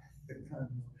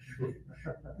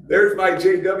 There's my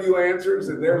JW answers,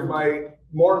 and there's my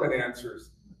Mormon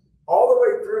answers. All the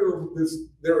way through this,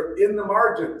 they're in the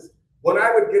margins. When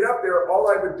I would get up there, all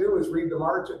I would do is read the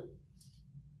margin.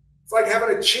 It's like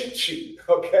having a cheat sheet,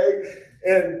 okay?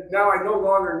 And now I no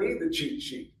longer need the cheat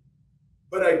sheet.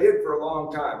 But I did for a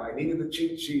long time. I needed the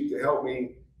cheat sheet to help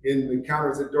me in the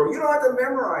encounters at door. You don't have to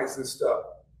memorize this stuff.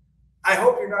 I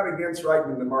hope you're not against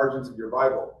writing in the margins of your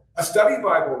Bible. A study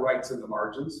Bible writes in the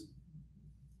margins.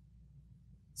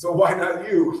 So why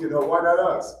not you? Why not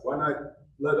us? Why not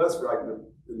let us write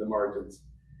in the margins?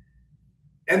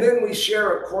 And then we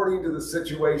share according to the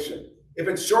situation. If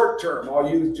it's short term, I'll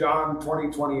use John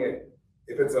 20:28.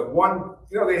 If it's a one,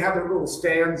 they have their little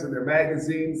stands in their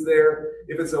magazines there.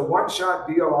 If it's a one-shot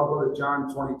deal, I'll go to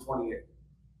John 20:28.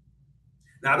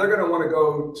 Now they're going to want to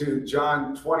go to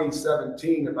John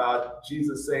 20:17 about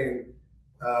Jesus saying,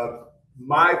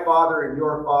 my Father and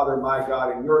your Father, my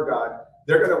God and your God.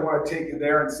 They're going to want to take you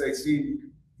there and say, see,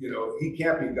 he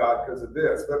can't be God because of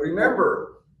this. But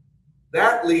remember,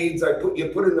 that leads,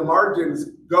 you put in the margins,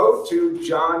 go to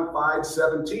John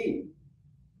 5:17.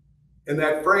 And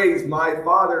that phrase, my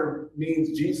Father,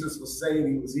 means Jesus was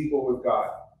saying he was equal with God.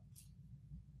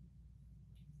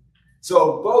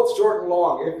 So both short and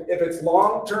long. If it's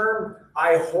long term,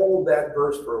 I hold that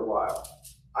verse for a while.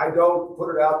 I don't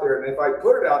put it out there. And if I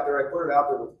put it out there, I put it out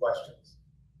there with questions.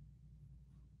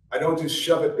 I don't just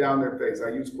shove it down their face. I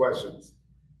use questions.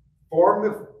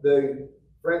 Form the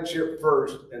friendship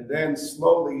first and then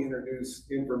slowly introduce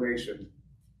information.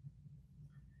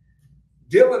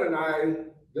 Dylan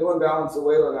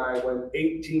Valenzuela and I went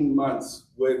 18 months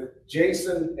with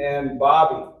Jason and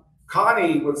Bobby.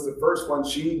 Connie was the first one.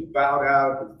 She bowed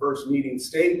out at the first meeting.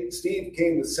 Steve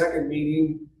came the second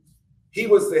meeting. He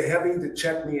was the heavy to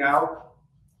check me out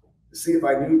to see if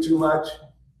I knew too much.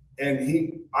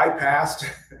 And I passed.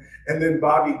 And then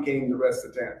Bobby came the rest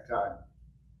of the time.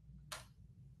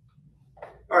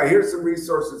 All right, here's some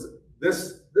resources.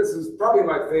 This is probably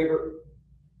my favorite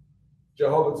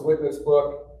Jehovah's Witness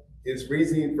book. Is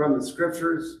Reasoning from the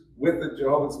Scriptures with the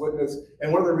Jehovah's Witness.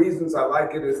 And one of the reasons I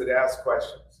like it is it asks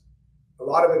questions. A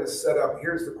lot of it is set up,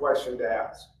 here's the question to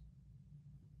ask.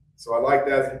 So I like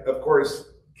that. Of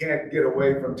course, can't get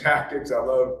away from tactics. I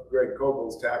love Greg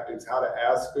Kogel's tactics, how to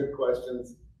ask good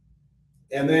questions.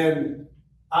 And then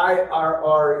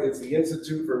IRR is the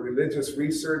Institute for Religious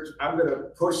Research. I'm going to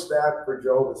push that for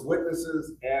Jehovah's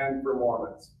Witnesses and for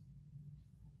Mormons.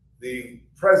 The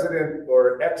president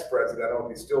or ex-president, I don't know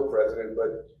if he's still president,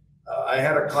 but I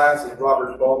had a class with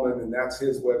Robert Bowman, and that's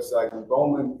his website. And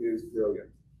Bowman is brilliant,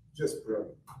 just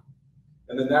brilliant.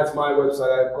 And then that's my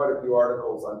website. I have quite a few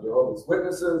articles on Jehovah's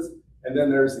Witnesses, and then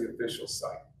there's the official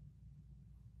site.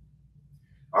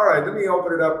 All right, let me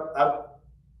open it up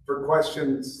for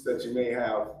questions that you may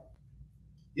have.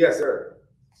 Yes, sir.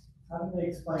 How do they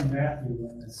explain Matthew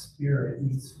when the spirit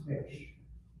eats fish?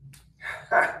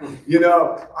 I've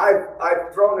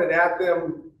thrown it at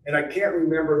them, and I can't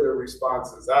remember their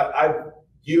responses. I've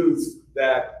used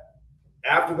that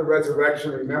after the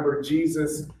resurrection. Remember,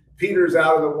 Peter's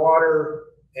out of the water,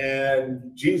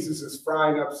 and Jesus is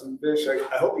frying up some fish. I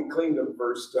hope he cleaned them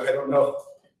first. I don't know.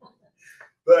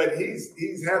 But he's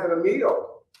having a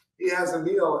meal. He has a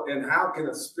meal, and how can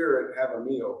a spirit have a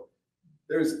meal?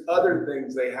 There's other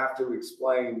things they have to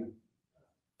explain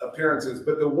appearances,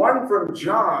 but the one from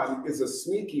John is a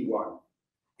sneaky one.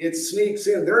 it sneaks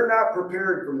in. They're not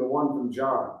prepared from the one from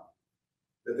John,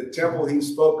 that the temple he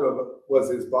spoke of was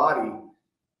his body.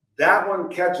 That one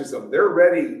catches them. They're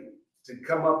ready to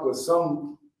come up with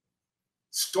some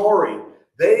story.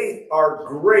 They are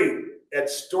great at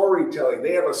storytelling.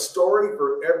 They have a story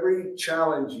for every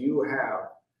challenge you have.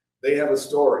 They have a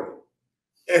story.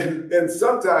 And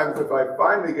sometimes if I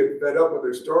finally get fed up with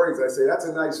their stories, I say, that's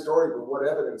a nice story, but what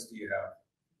evidence do you have?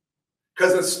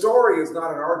 Because a story is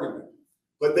not an argument,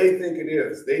 but they think it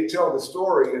is. They tell the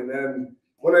story, and then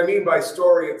what I mean by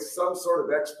story, it's some sort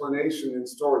of explanation in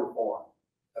story form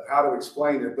of how to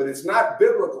explain it. But it's not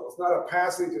biblical. It's not a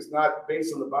passage. It's not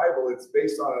based on the Bible. It's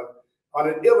based on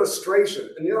an illustration.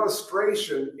 An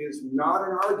illustration is not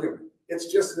an argument.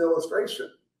 It's just an illustration.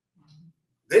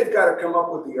 They've got to come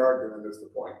up with the argument is the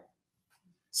point.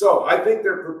 So I think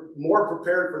they're more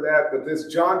prepared for that, but this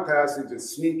John passage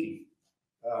is sneaky.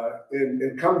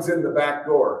 And comes in the back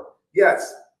door.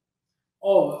 Yes.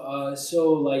 Oh,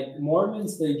 so like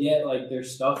Mormons, they get like their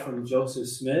stuff from Joseph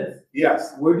Smith?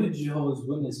 Yes. Where did Jehovah's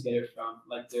Witness get it from?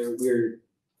 Like their weird...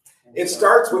 It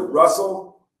starts with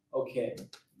Russell. Okay.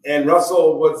 And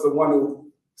Russell was the one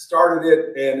who started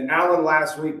it. And Alan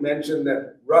last week mentioned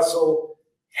that Russell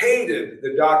hated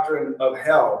the doctrine of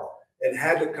hell and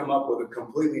had to come up with a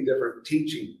completely different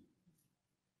teaching.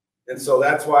 And so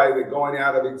that's why the going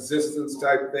out of existence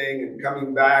type thing and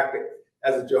coming back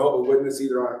as a Jehovah's Witness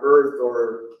either on earth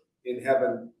or in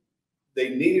heaven, they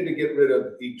needed to get rid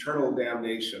of eternal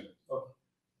damnation.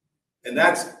 And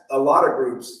that's a lot of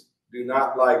groups do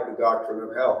not like the doctrine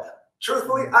of hell.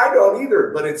 Truthfully, I don't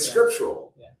either, but it's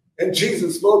scriptural. Yeah. And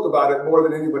Jesus spoke about it more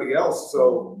than anybody else.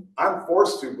 So I'm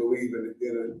forced to believe in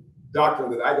a doctrine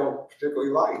that I don't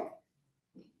particularly like.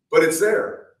 But it's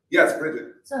there. Yes, Bridget.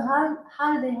 So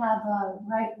how do they have a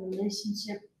right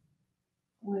relationship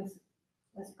with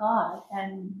God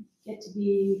and get to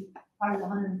be part of the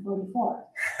 144?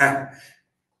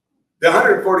 The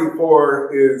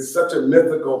 144 is such a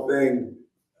mythical thing.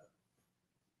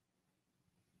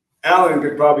 Alan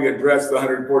could probably address the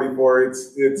 144.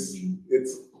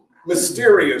 It's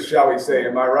mysterious, shall we say?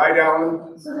 Am I right,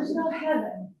 Alan? So there's no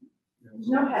heaven. There's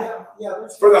no heaven. Yeah,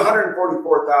 for the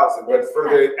 144,000, but for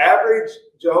the average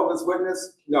Jehovah's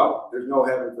Witness, no, there's no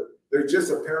heaven. There's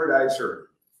just a paradise earth.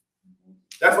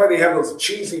 That's why they have those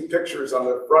cheesy pictures on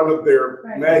the front of their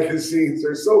magazines.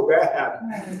 They're so bad.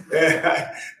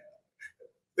 Right.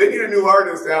 They need a new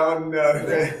artist, Alan.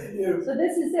 So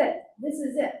this is it. This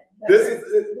is it.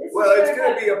 Well, it's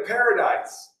going to be a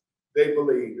paradise. They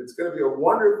believe it's going to be a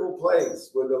wonderful place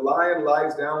where the lion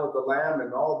lies down with the lamb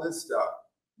and all this stuff.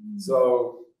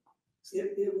 So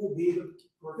it will be the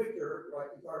perfect earth like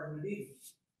the Garden of Eden.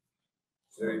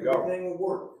 So there you go. Everything will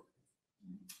work.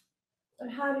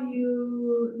 But how do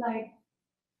you, like,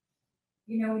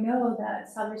 we know that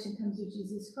salvation comes through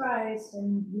Jesus Christ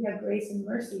and we have grace and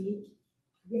mercy,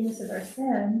 forgiveness of our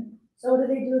sin. So what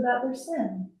do they do about their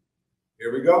sin?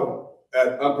 Here we go.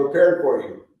 I'm prepared for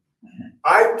you.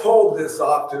 I pulled this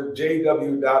off to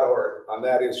JW.org on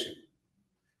that issue.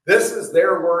 This is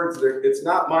their words. It's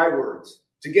not my words.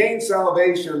 To gain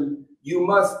salvation, you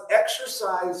must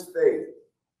exercise faith.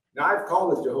 Now, I've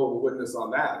called a Jehovah's Witness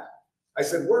on that. I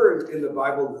said, where in the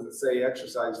Bible does it say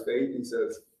exercise faith? He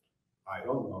says, I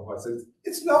don't know. I said,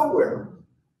 it's nowhere.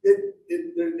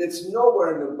 It's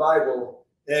nowhere in the Bible.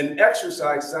 And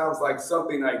exercise sounds like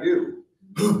something I do.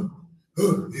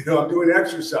 I'm doing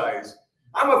exercise.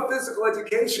 I'm a physical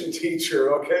education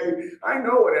teacher, okay? I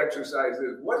know what exercise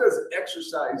is. What does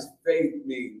exercise faith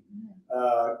mean?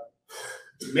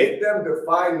 Make them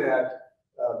define that.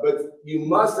 But you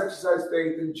must exercise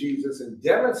faith in Jesus and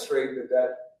demonstrate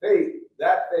that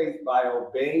faith by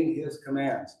obeying his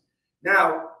commands.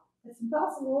 Now, it's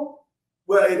impossible.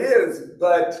 Well, it is,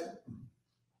 but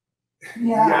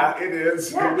yeah it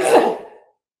is. Yeah.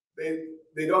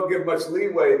 They don't give much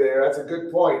leeway there. That's a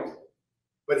good point.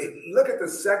 But look at the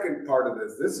second part of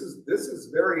this. This is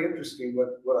very interesting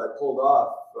what I pulled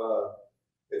off.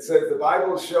 It says the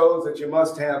Bible shows that you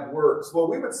must have works. Well,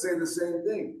 we would say the same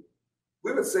thing.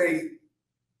 We would say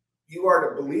you are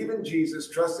to believe in Jesus,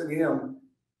 trust in him.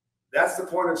 That's the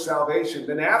point of salvation.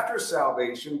 Then after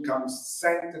salvation comes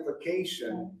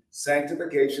sanctification.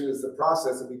 Sanctification is the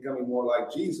process of becoming more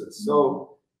like Jesus.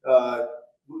 So a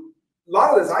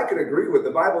lot of this I could agree with.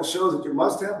 The Bible shows that you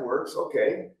must have works,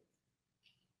 okay,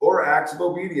 or acts of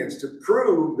obedience to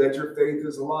prove that your faith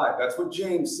is alive. That's what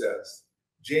James says.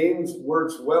 James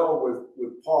works well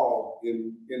with Paul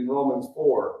in Romans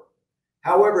 4.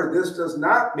 However, this does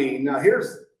not mean,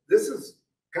 this is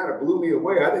kind of blew me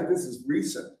away. I think this is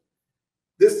recent.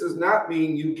 This does not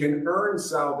mean you can earn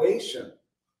salvation.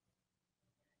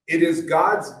 It is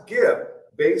God's gift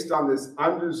based on this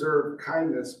undeserved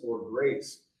kindness or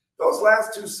grace. Those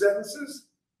last two sentences,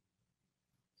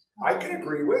 I can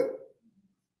agree with.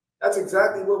 That's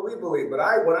exactly what we believe.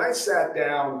 But when I sat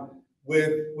down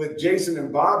with Jason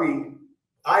and Bobby,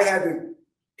 I had to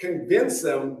convince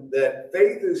them that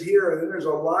faith is here, and then there's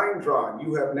a line drawn.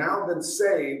 You have now been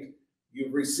saved.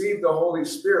 You've received the Holy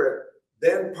Spirit.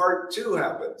 Then part two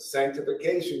happens,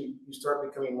 sanctification. You start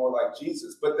becoming more like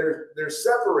Jesus, but they're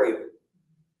separated.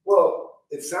 Well,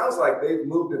 it sounds like they've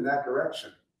moved in that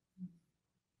direction.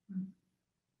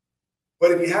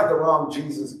 But if you have the wrong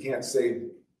Jesus, can't save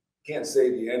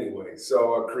you anyway.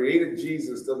 So a created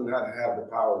Jesus doesn't have to have the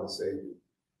power to save you.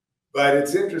 But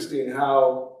it's interesting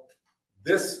how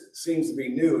this seems to be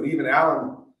new. And even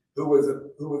Alan, who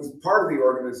was part of the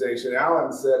organization,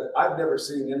 Alan said, "I've never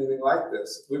seen anything like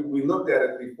this." We looked at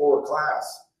it before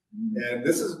class, and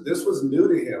this was new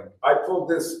to him. I pulled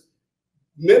this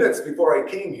minutes before I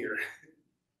came here.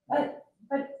 But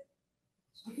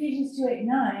Ephesians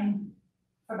 2:8-9,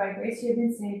 for by grace you have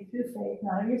been saved through faith,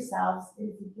 not of yourselves, it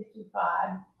is the gift of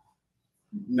God.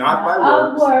 Not by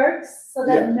of works. works, so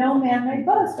that Yeah. no man may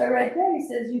boast. But right there he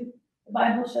says the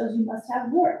Bible shows you must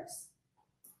have works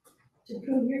to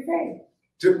prove your faith.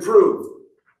 To prove.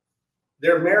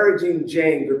 They're marrying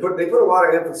James. They put a lot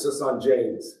of emphasis on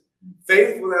James.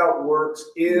 Faith without works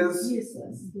is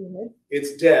useless.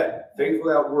 it's dead. Faith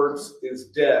without works is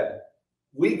dead.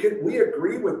 We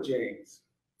agree with James.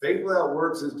 Faith without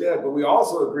works is dead, but we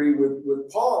also agree with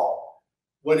Paul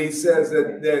when he says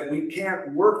that we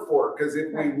can't work for it, because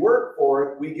if we work for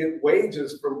it, we get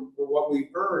wages for what we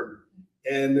earn.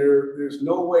 And there's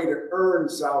no way to earn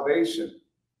salvation.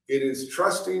 It is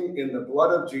trusting in the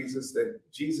blood of Jesus, that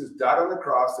Jesus died on the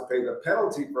cross to pay the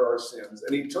penalty for our sins,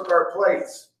 and he took our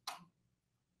place.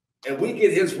 And we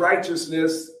get his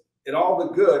righteousness and all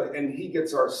the good, and he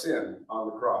gets our sin on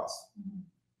the cross.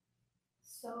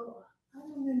 So I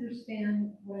don't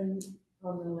understand when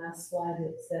on the last slide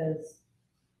it says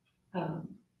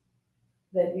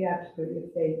that you have to put your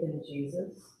faith in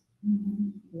Jesus.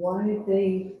 Why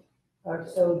they are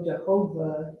so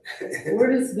Jehovah?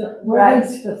 Where does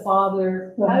the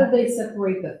Father? How do they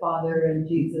separate the Father and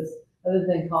Jesus, other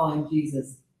than calling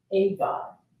Jesus a God?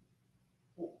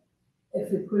 If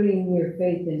you're putting your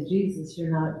faith in Jesus,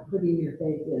 you're not putting your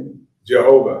faith in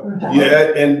Jehovah.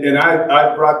 Yeah, and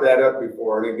I brought that up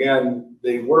before. And again,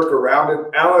 they work around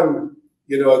it. Alan,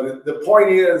 the point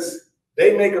is,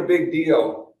 they make a big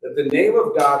deal that the name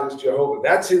of God is Jehovah.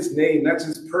 That's his name. That's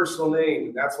his personal name.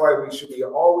 And that's why we should be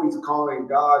always calling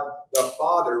God the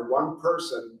Father, one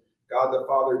person, God the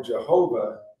Father,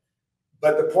 Jehovah.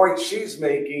 But the point she's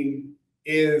making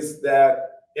is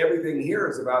that everything here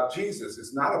is about Jesus.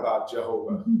 It's not about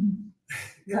Jehovah.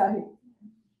 Right.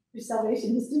 Your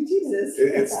salvation is through Jesus.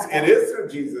 It is through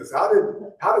Jesus. How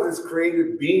did this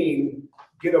created being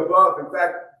get above? In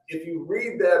fact, if you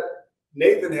read that,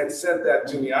 Nathan had sent that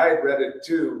to me. I had read it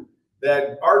too.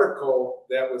 That article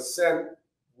that was sent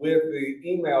with the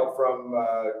email from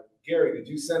Gary. Did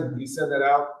you send that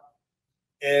out?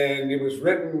 And it was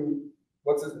written.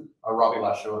 What's his? Robbie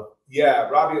Lashua. Yeah,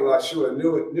 Robbie Lashua,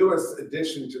 newest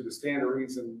addition to the Stand to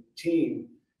Reason team.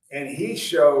 And he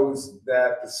shows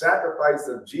that the sacrifice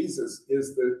of Jesus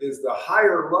is the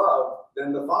higher love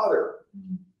than the Father.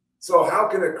 So how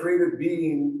can a created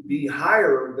being be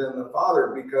higher than the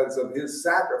Father because of his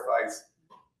sacrifice?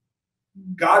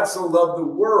 God so loved the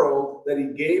world that he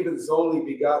gave his only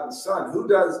begotten Son. Who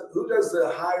does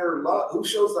the higher love? Who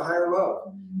shows the higher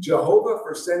love? Jehovah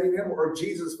for sending him, or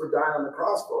Jesus for dying on the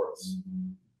cross for us?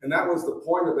 And that was the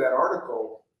point of that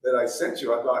article that I sent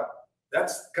you. I thought,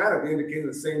 that's kind of indicating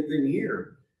the same thing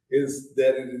here, is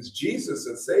that it is Jesus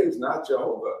that saves, not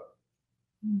Jehovah.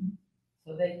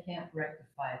 So they can't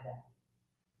rectify that.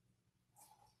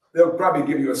 They'll probably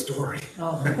give you a story.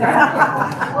 Oh.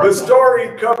 The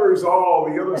story covers all.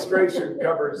 The illustration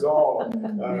covers all.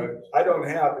 I don't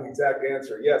have the exact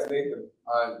answer. Yes, Nathan.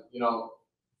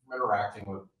 Interacting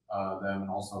with them and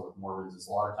also with Mormons is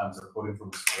a lot of times they're quoting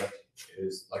from the script. It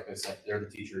is, like I said, they're the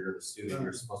teacher, you're the student,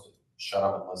 you're supposed to shut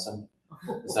up and listen,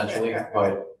 essentially.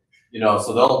 But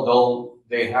so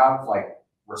they have like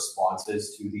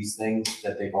responses to these things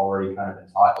that they've already kind of been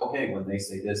taught. Okay, when they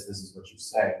say this is what you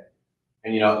say.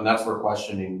 And and that's where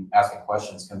asking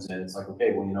questions comes in. It's like,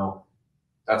 okay, well,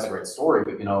 that's a great story,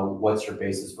 but what's your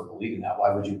basis for believing that?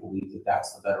 Why would you believe that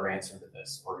that's the better answer to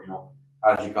this? Or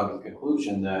how did you come to the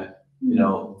conclusion that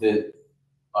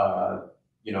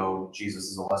Jesus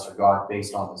is a lesser God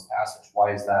based on this passage?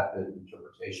 Why is that the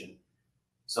interpretation?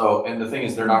 So, and the thing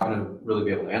is, they're not going to really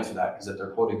be able to answer that, because if they're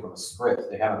quoting from a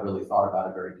script, they haven't really thought about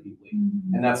it very deeply.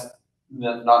 And that's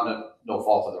no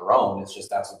fault of their own. It's just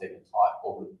that's what they've been taught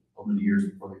over the years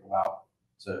before they go out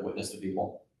to witness to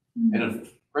people. And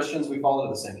if Christians, we fall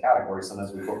into the same category.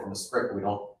 Sometimes we quote from a script, we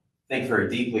don't think very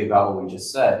deeply about what we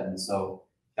just said, and so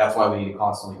that's why we need to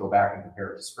constantly go back and compare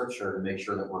it to Scripture to make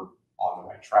sure that we're on the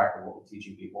right track with what we're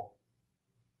teaching people.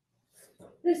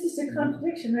 This is a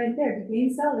contradiction right there. To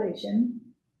gain salvation,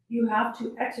 you have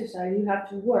to exercise, you have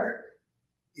to work.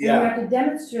 And you have to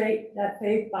demonstrate that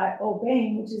faith by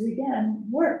obeying, which is again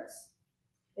works.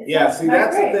 Yeah, see,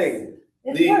 that's the thing.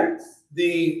 It works.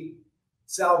 The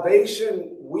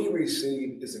salvation we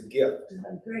receive is a gift.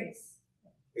 By grace.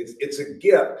 It's a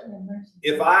gift.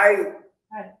 If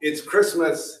it's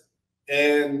Christmas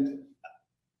and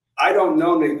I don't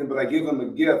know Nathan, but I give him a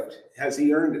gift, has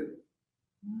he earned it?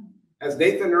 Has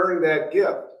Nathan earned that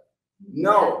gift?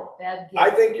 No. Bad gift. I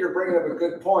think you're bringing up a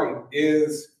good point,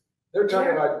 is they're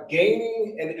talking about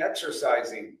gaining and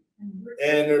exercising, and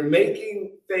they're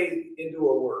making faith into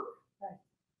a work.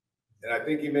 And I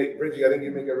think Bridgie, I think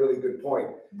you make a really good point.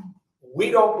 We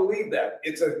don't believe that.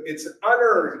 It's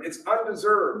unearned, it's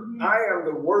undeserved. I am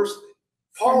the worst.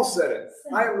 Paul said it.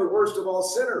 I am the worst of all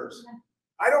sinners.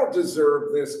 I don't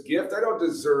deserve this gift. I don't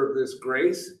deserve this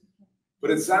grace.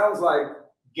 But it sounds like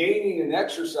gaining and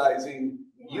exercising,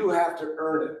 you have to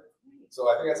earn it. So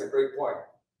I think that's a great point.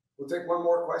 We'll take one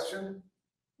more question.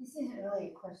 This isn't really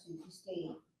a question, just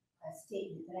a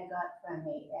statement that I got from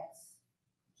a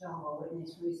ex-Jehovah's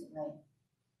Witness recently.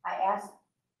 I asked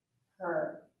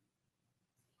her,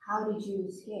 how did you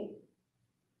escape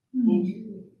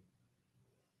into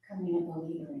becoming a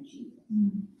believer in Jesus?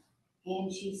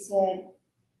 And she said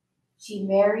she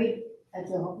married a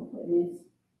Jehovah's Witness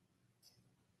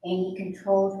and he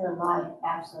controlled her life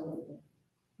absolutely.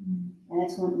 And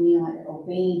that's what we like,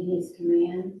 obeying his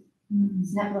commands.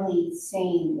 It's not really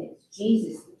saying that it's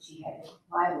Jesus that she had to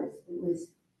comply with. It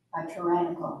was a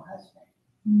tyrannical husband.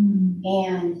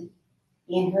 And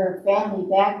in her family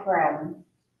background,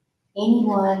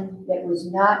 anyone that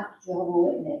was not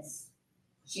Jehovah's Witness,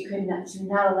 she was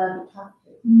not allowed to talk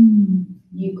to.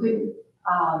 You couldn't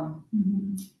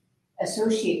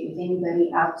associate with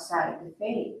anybody outside of the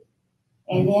faith.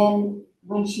 And then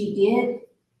when she did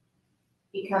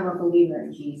become a believer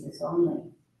in Jesus only,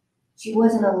 she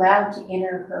wasn't allowed to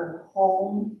enter her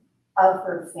home of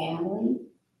her family.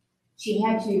 She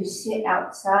had to sit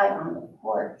outside on the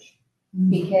porch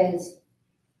because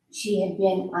she had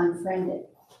been unfriended.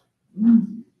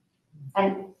 And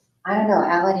I don't know,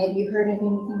 Alan, have you heard of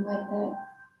anything like that?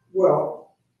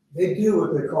 Well, they do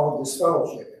what they call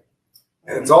disfellowshipping.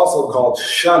 And it's also called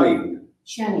shunning.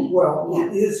 Shunning. Well,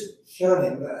 it is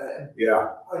shunning.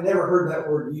 Yeah. I never heard that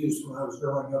word used when I was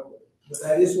growing up with it, but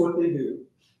that is what they do.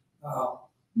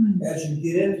 As you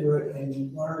get into it and you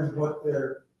learn what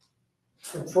their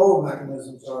control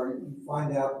mechanisms are, you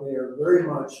find out they are very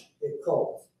much a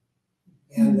cult.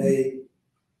 And they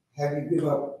have you give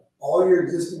up all your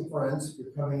existing friends if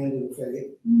you're coming into the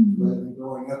faith, rather than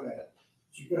growing up in it.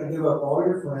 You're going to give up all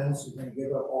your friends, you're going to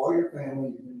give up all your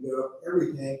family, you're going to give up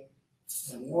everything.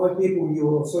 And the only people you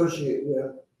will associate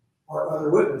with are other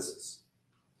witnesses.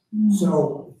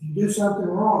 So if you do something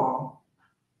wrong,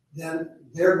 then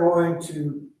they're going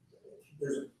to,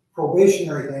 there's a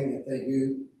probationary thing that they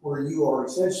do where you are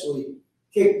essentially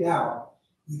kicked out.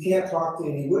 You can't talk to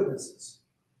any witnesses.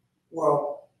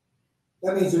 Well,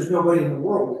 that means there's nobody in the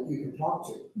world that you can talk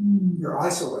to. You're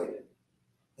isolated.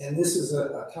 And this is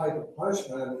a type of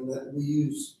punishment. I mean, that we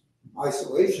use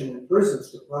isolation in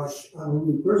prisons to punish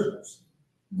unruly prisoners.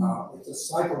 It's a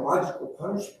psychological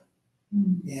punishment.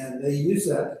 And they use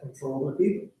that to control their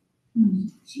people.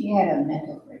 She had a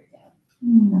mental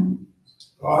breakdown.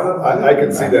 I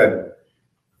can see that.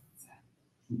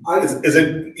 Is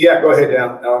it? Yeah, go ahead,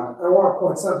 Alan. I want to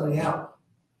point something out.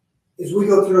 As we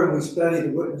go through and we study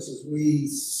the witnesses, we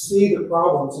see the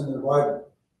problems in their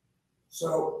Bible.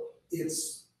 So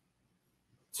it's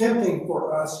tempting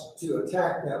for us to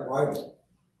attack that Bible.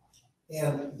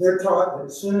 And they're taught that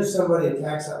as soon as somebody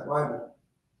attacks that Bible,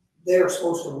 they are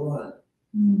supposed to run.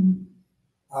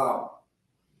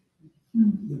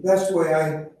 The best way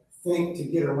I think to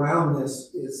get around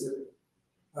this is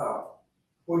that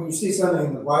when you see something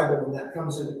in the Bible and that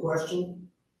comes into question,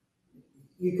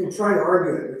 you can try to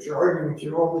argue it, but you're arguing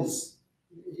through all these,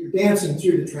 you're dancing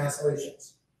through the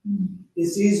translations.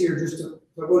 It's easier just to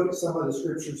look at some of the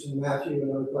scriptures in Matthew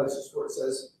and other places where it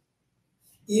says,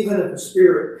 even if a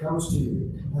spirit comes to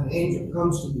you, an angel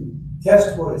comes to you,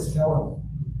 test what it's telling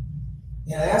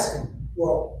you. And ask him,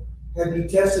 well, have you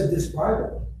tested this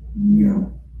Bible? You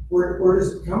know, where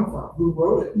does it come from? Who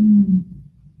wrote it?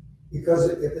 Because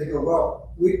if they go,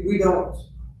 well, we don't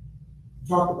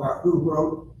talk about who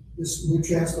wrote this new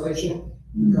translation,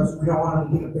 because we don't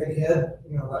want them to get a big head,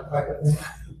 you know, that type of thing.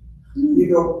 You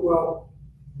go, well,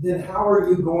 then how are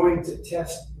you going to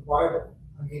test the Bible?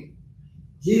 I mean,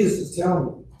 Jesus is telling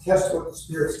you, test what the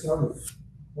Spirit's telling you.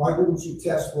 Why wouldn't you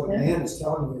test what man is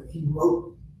telling you? If he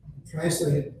wrote and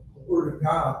translated the Word of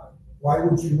God, why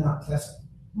would you not test it?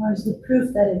 Where's the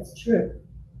proof that it's true?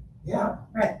 Yeah.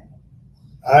 Right.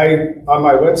 On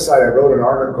my website, I wrote an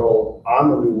article on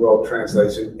the New World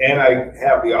Translation, and I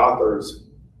have the authors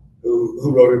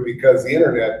who wrote it because the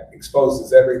internet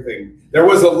exposes everything. There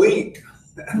was a leak.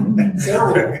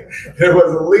 There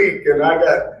was a leak, and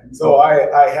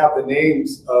I have the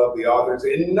names of the authors,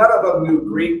 and none of them knew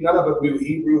Greek, none of them knew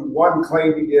Hebrew. One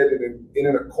claimed he did, and in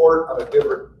a court on a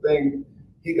different thing,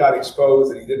 he got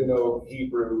exposed and he didn't know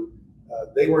Hebrew.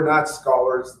 They were not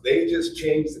scholars. They just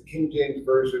changed the King James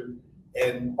Version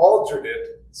and altered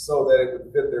it so that it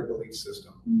would fit their belief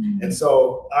system. And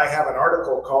so I have an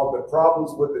article called "The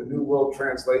Problems with the New World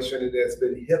Translation." It has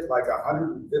been hit like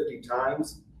 150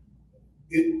 times.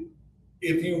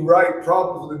 If you write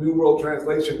 "Problems with the New World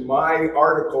Translation," my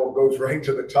article goes right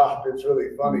to the top. It's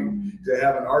really funny to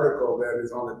have an article that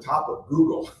is on the top of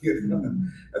Google. You know?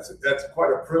 That's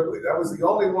quite a privilege. That was the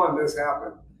only one this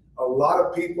happened. A lot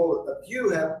of people, a few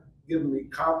have given me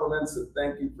compliments and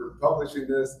thank you for publishing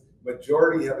this.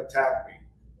 Majority have attacked me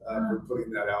for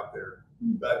putting that out there.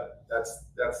 But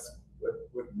that's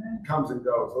what comes and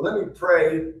goes. So let me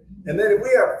pray, and then if we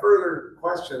have further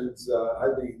questions,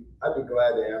 I'd be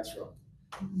glad to answer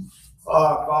them.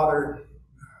 Father,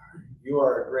 you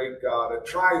are a great God, a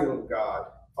triune God,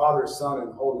 Father, Son,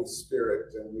 and Holy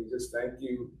Spirit, and we just thank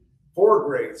you for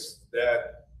grace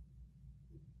that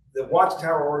the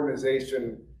Watchtower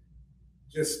organization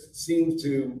just seems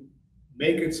to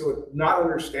make it so it's not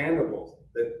understandable,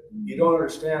 that you don't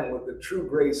understand what the true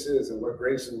grace is and what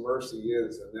grace and mercy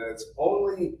is, and that it's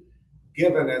only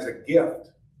given as a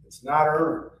gift. It's not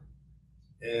earned.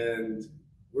 And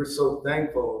we're so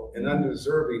thankful and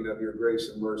undeserving of your grace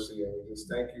and mercy, and we just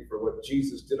thank you for what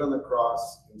Jesus did on the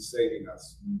cross in saving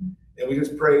us. And we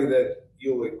just pray that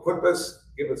you'll equip us,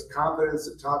 give us confidence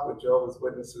to talk with Jehovah's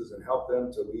Witnesses and help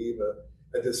them to leave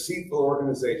a deceitful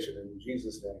organization. In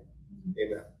Jesus' name,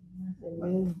 amen.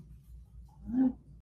 Amen.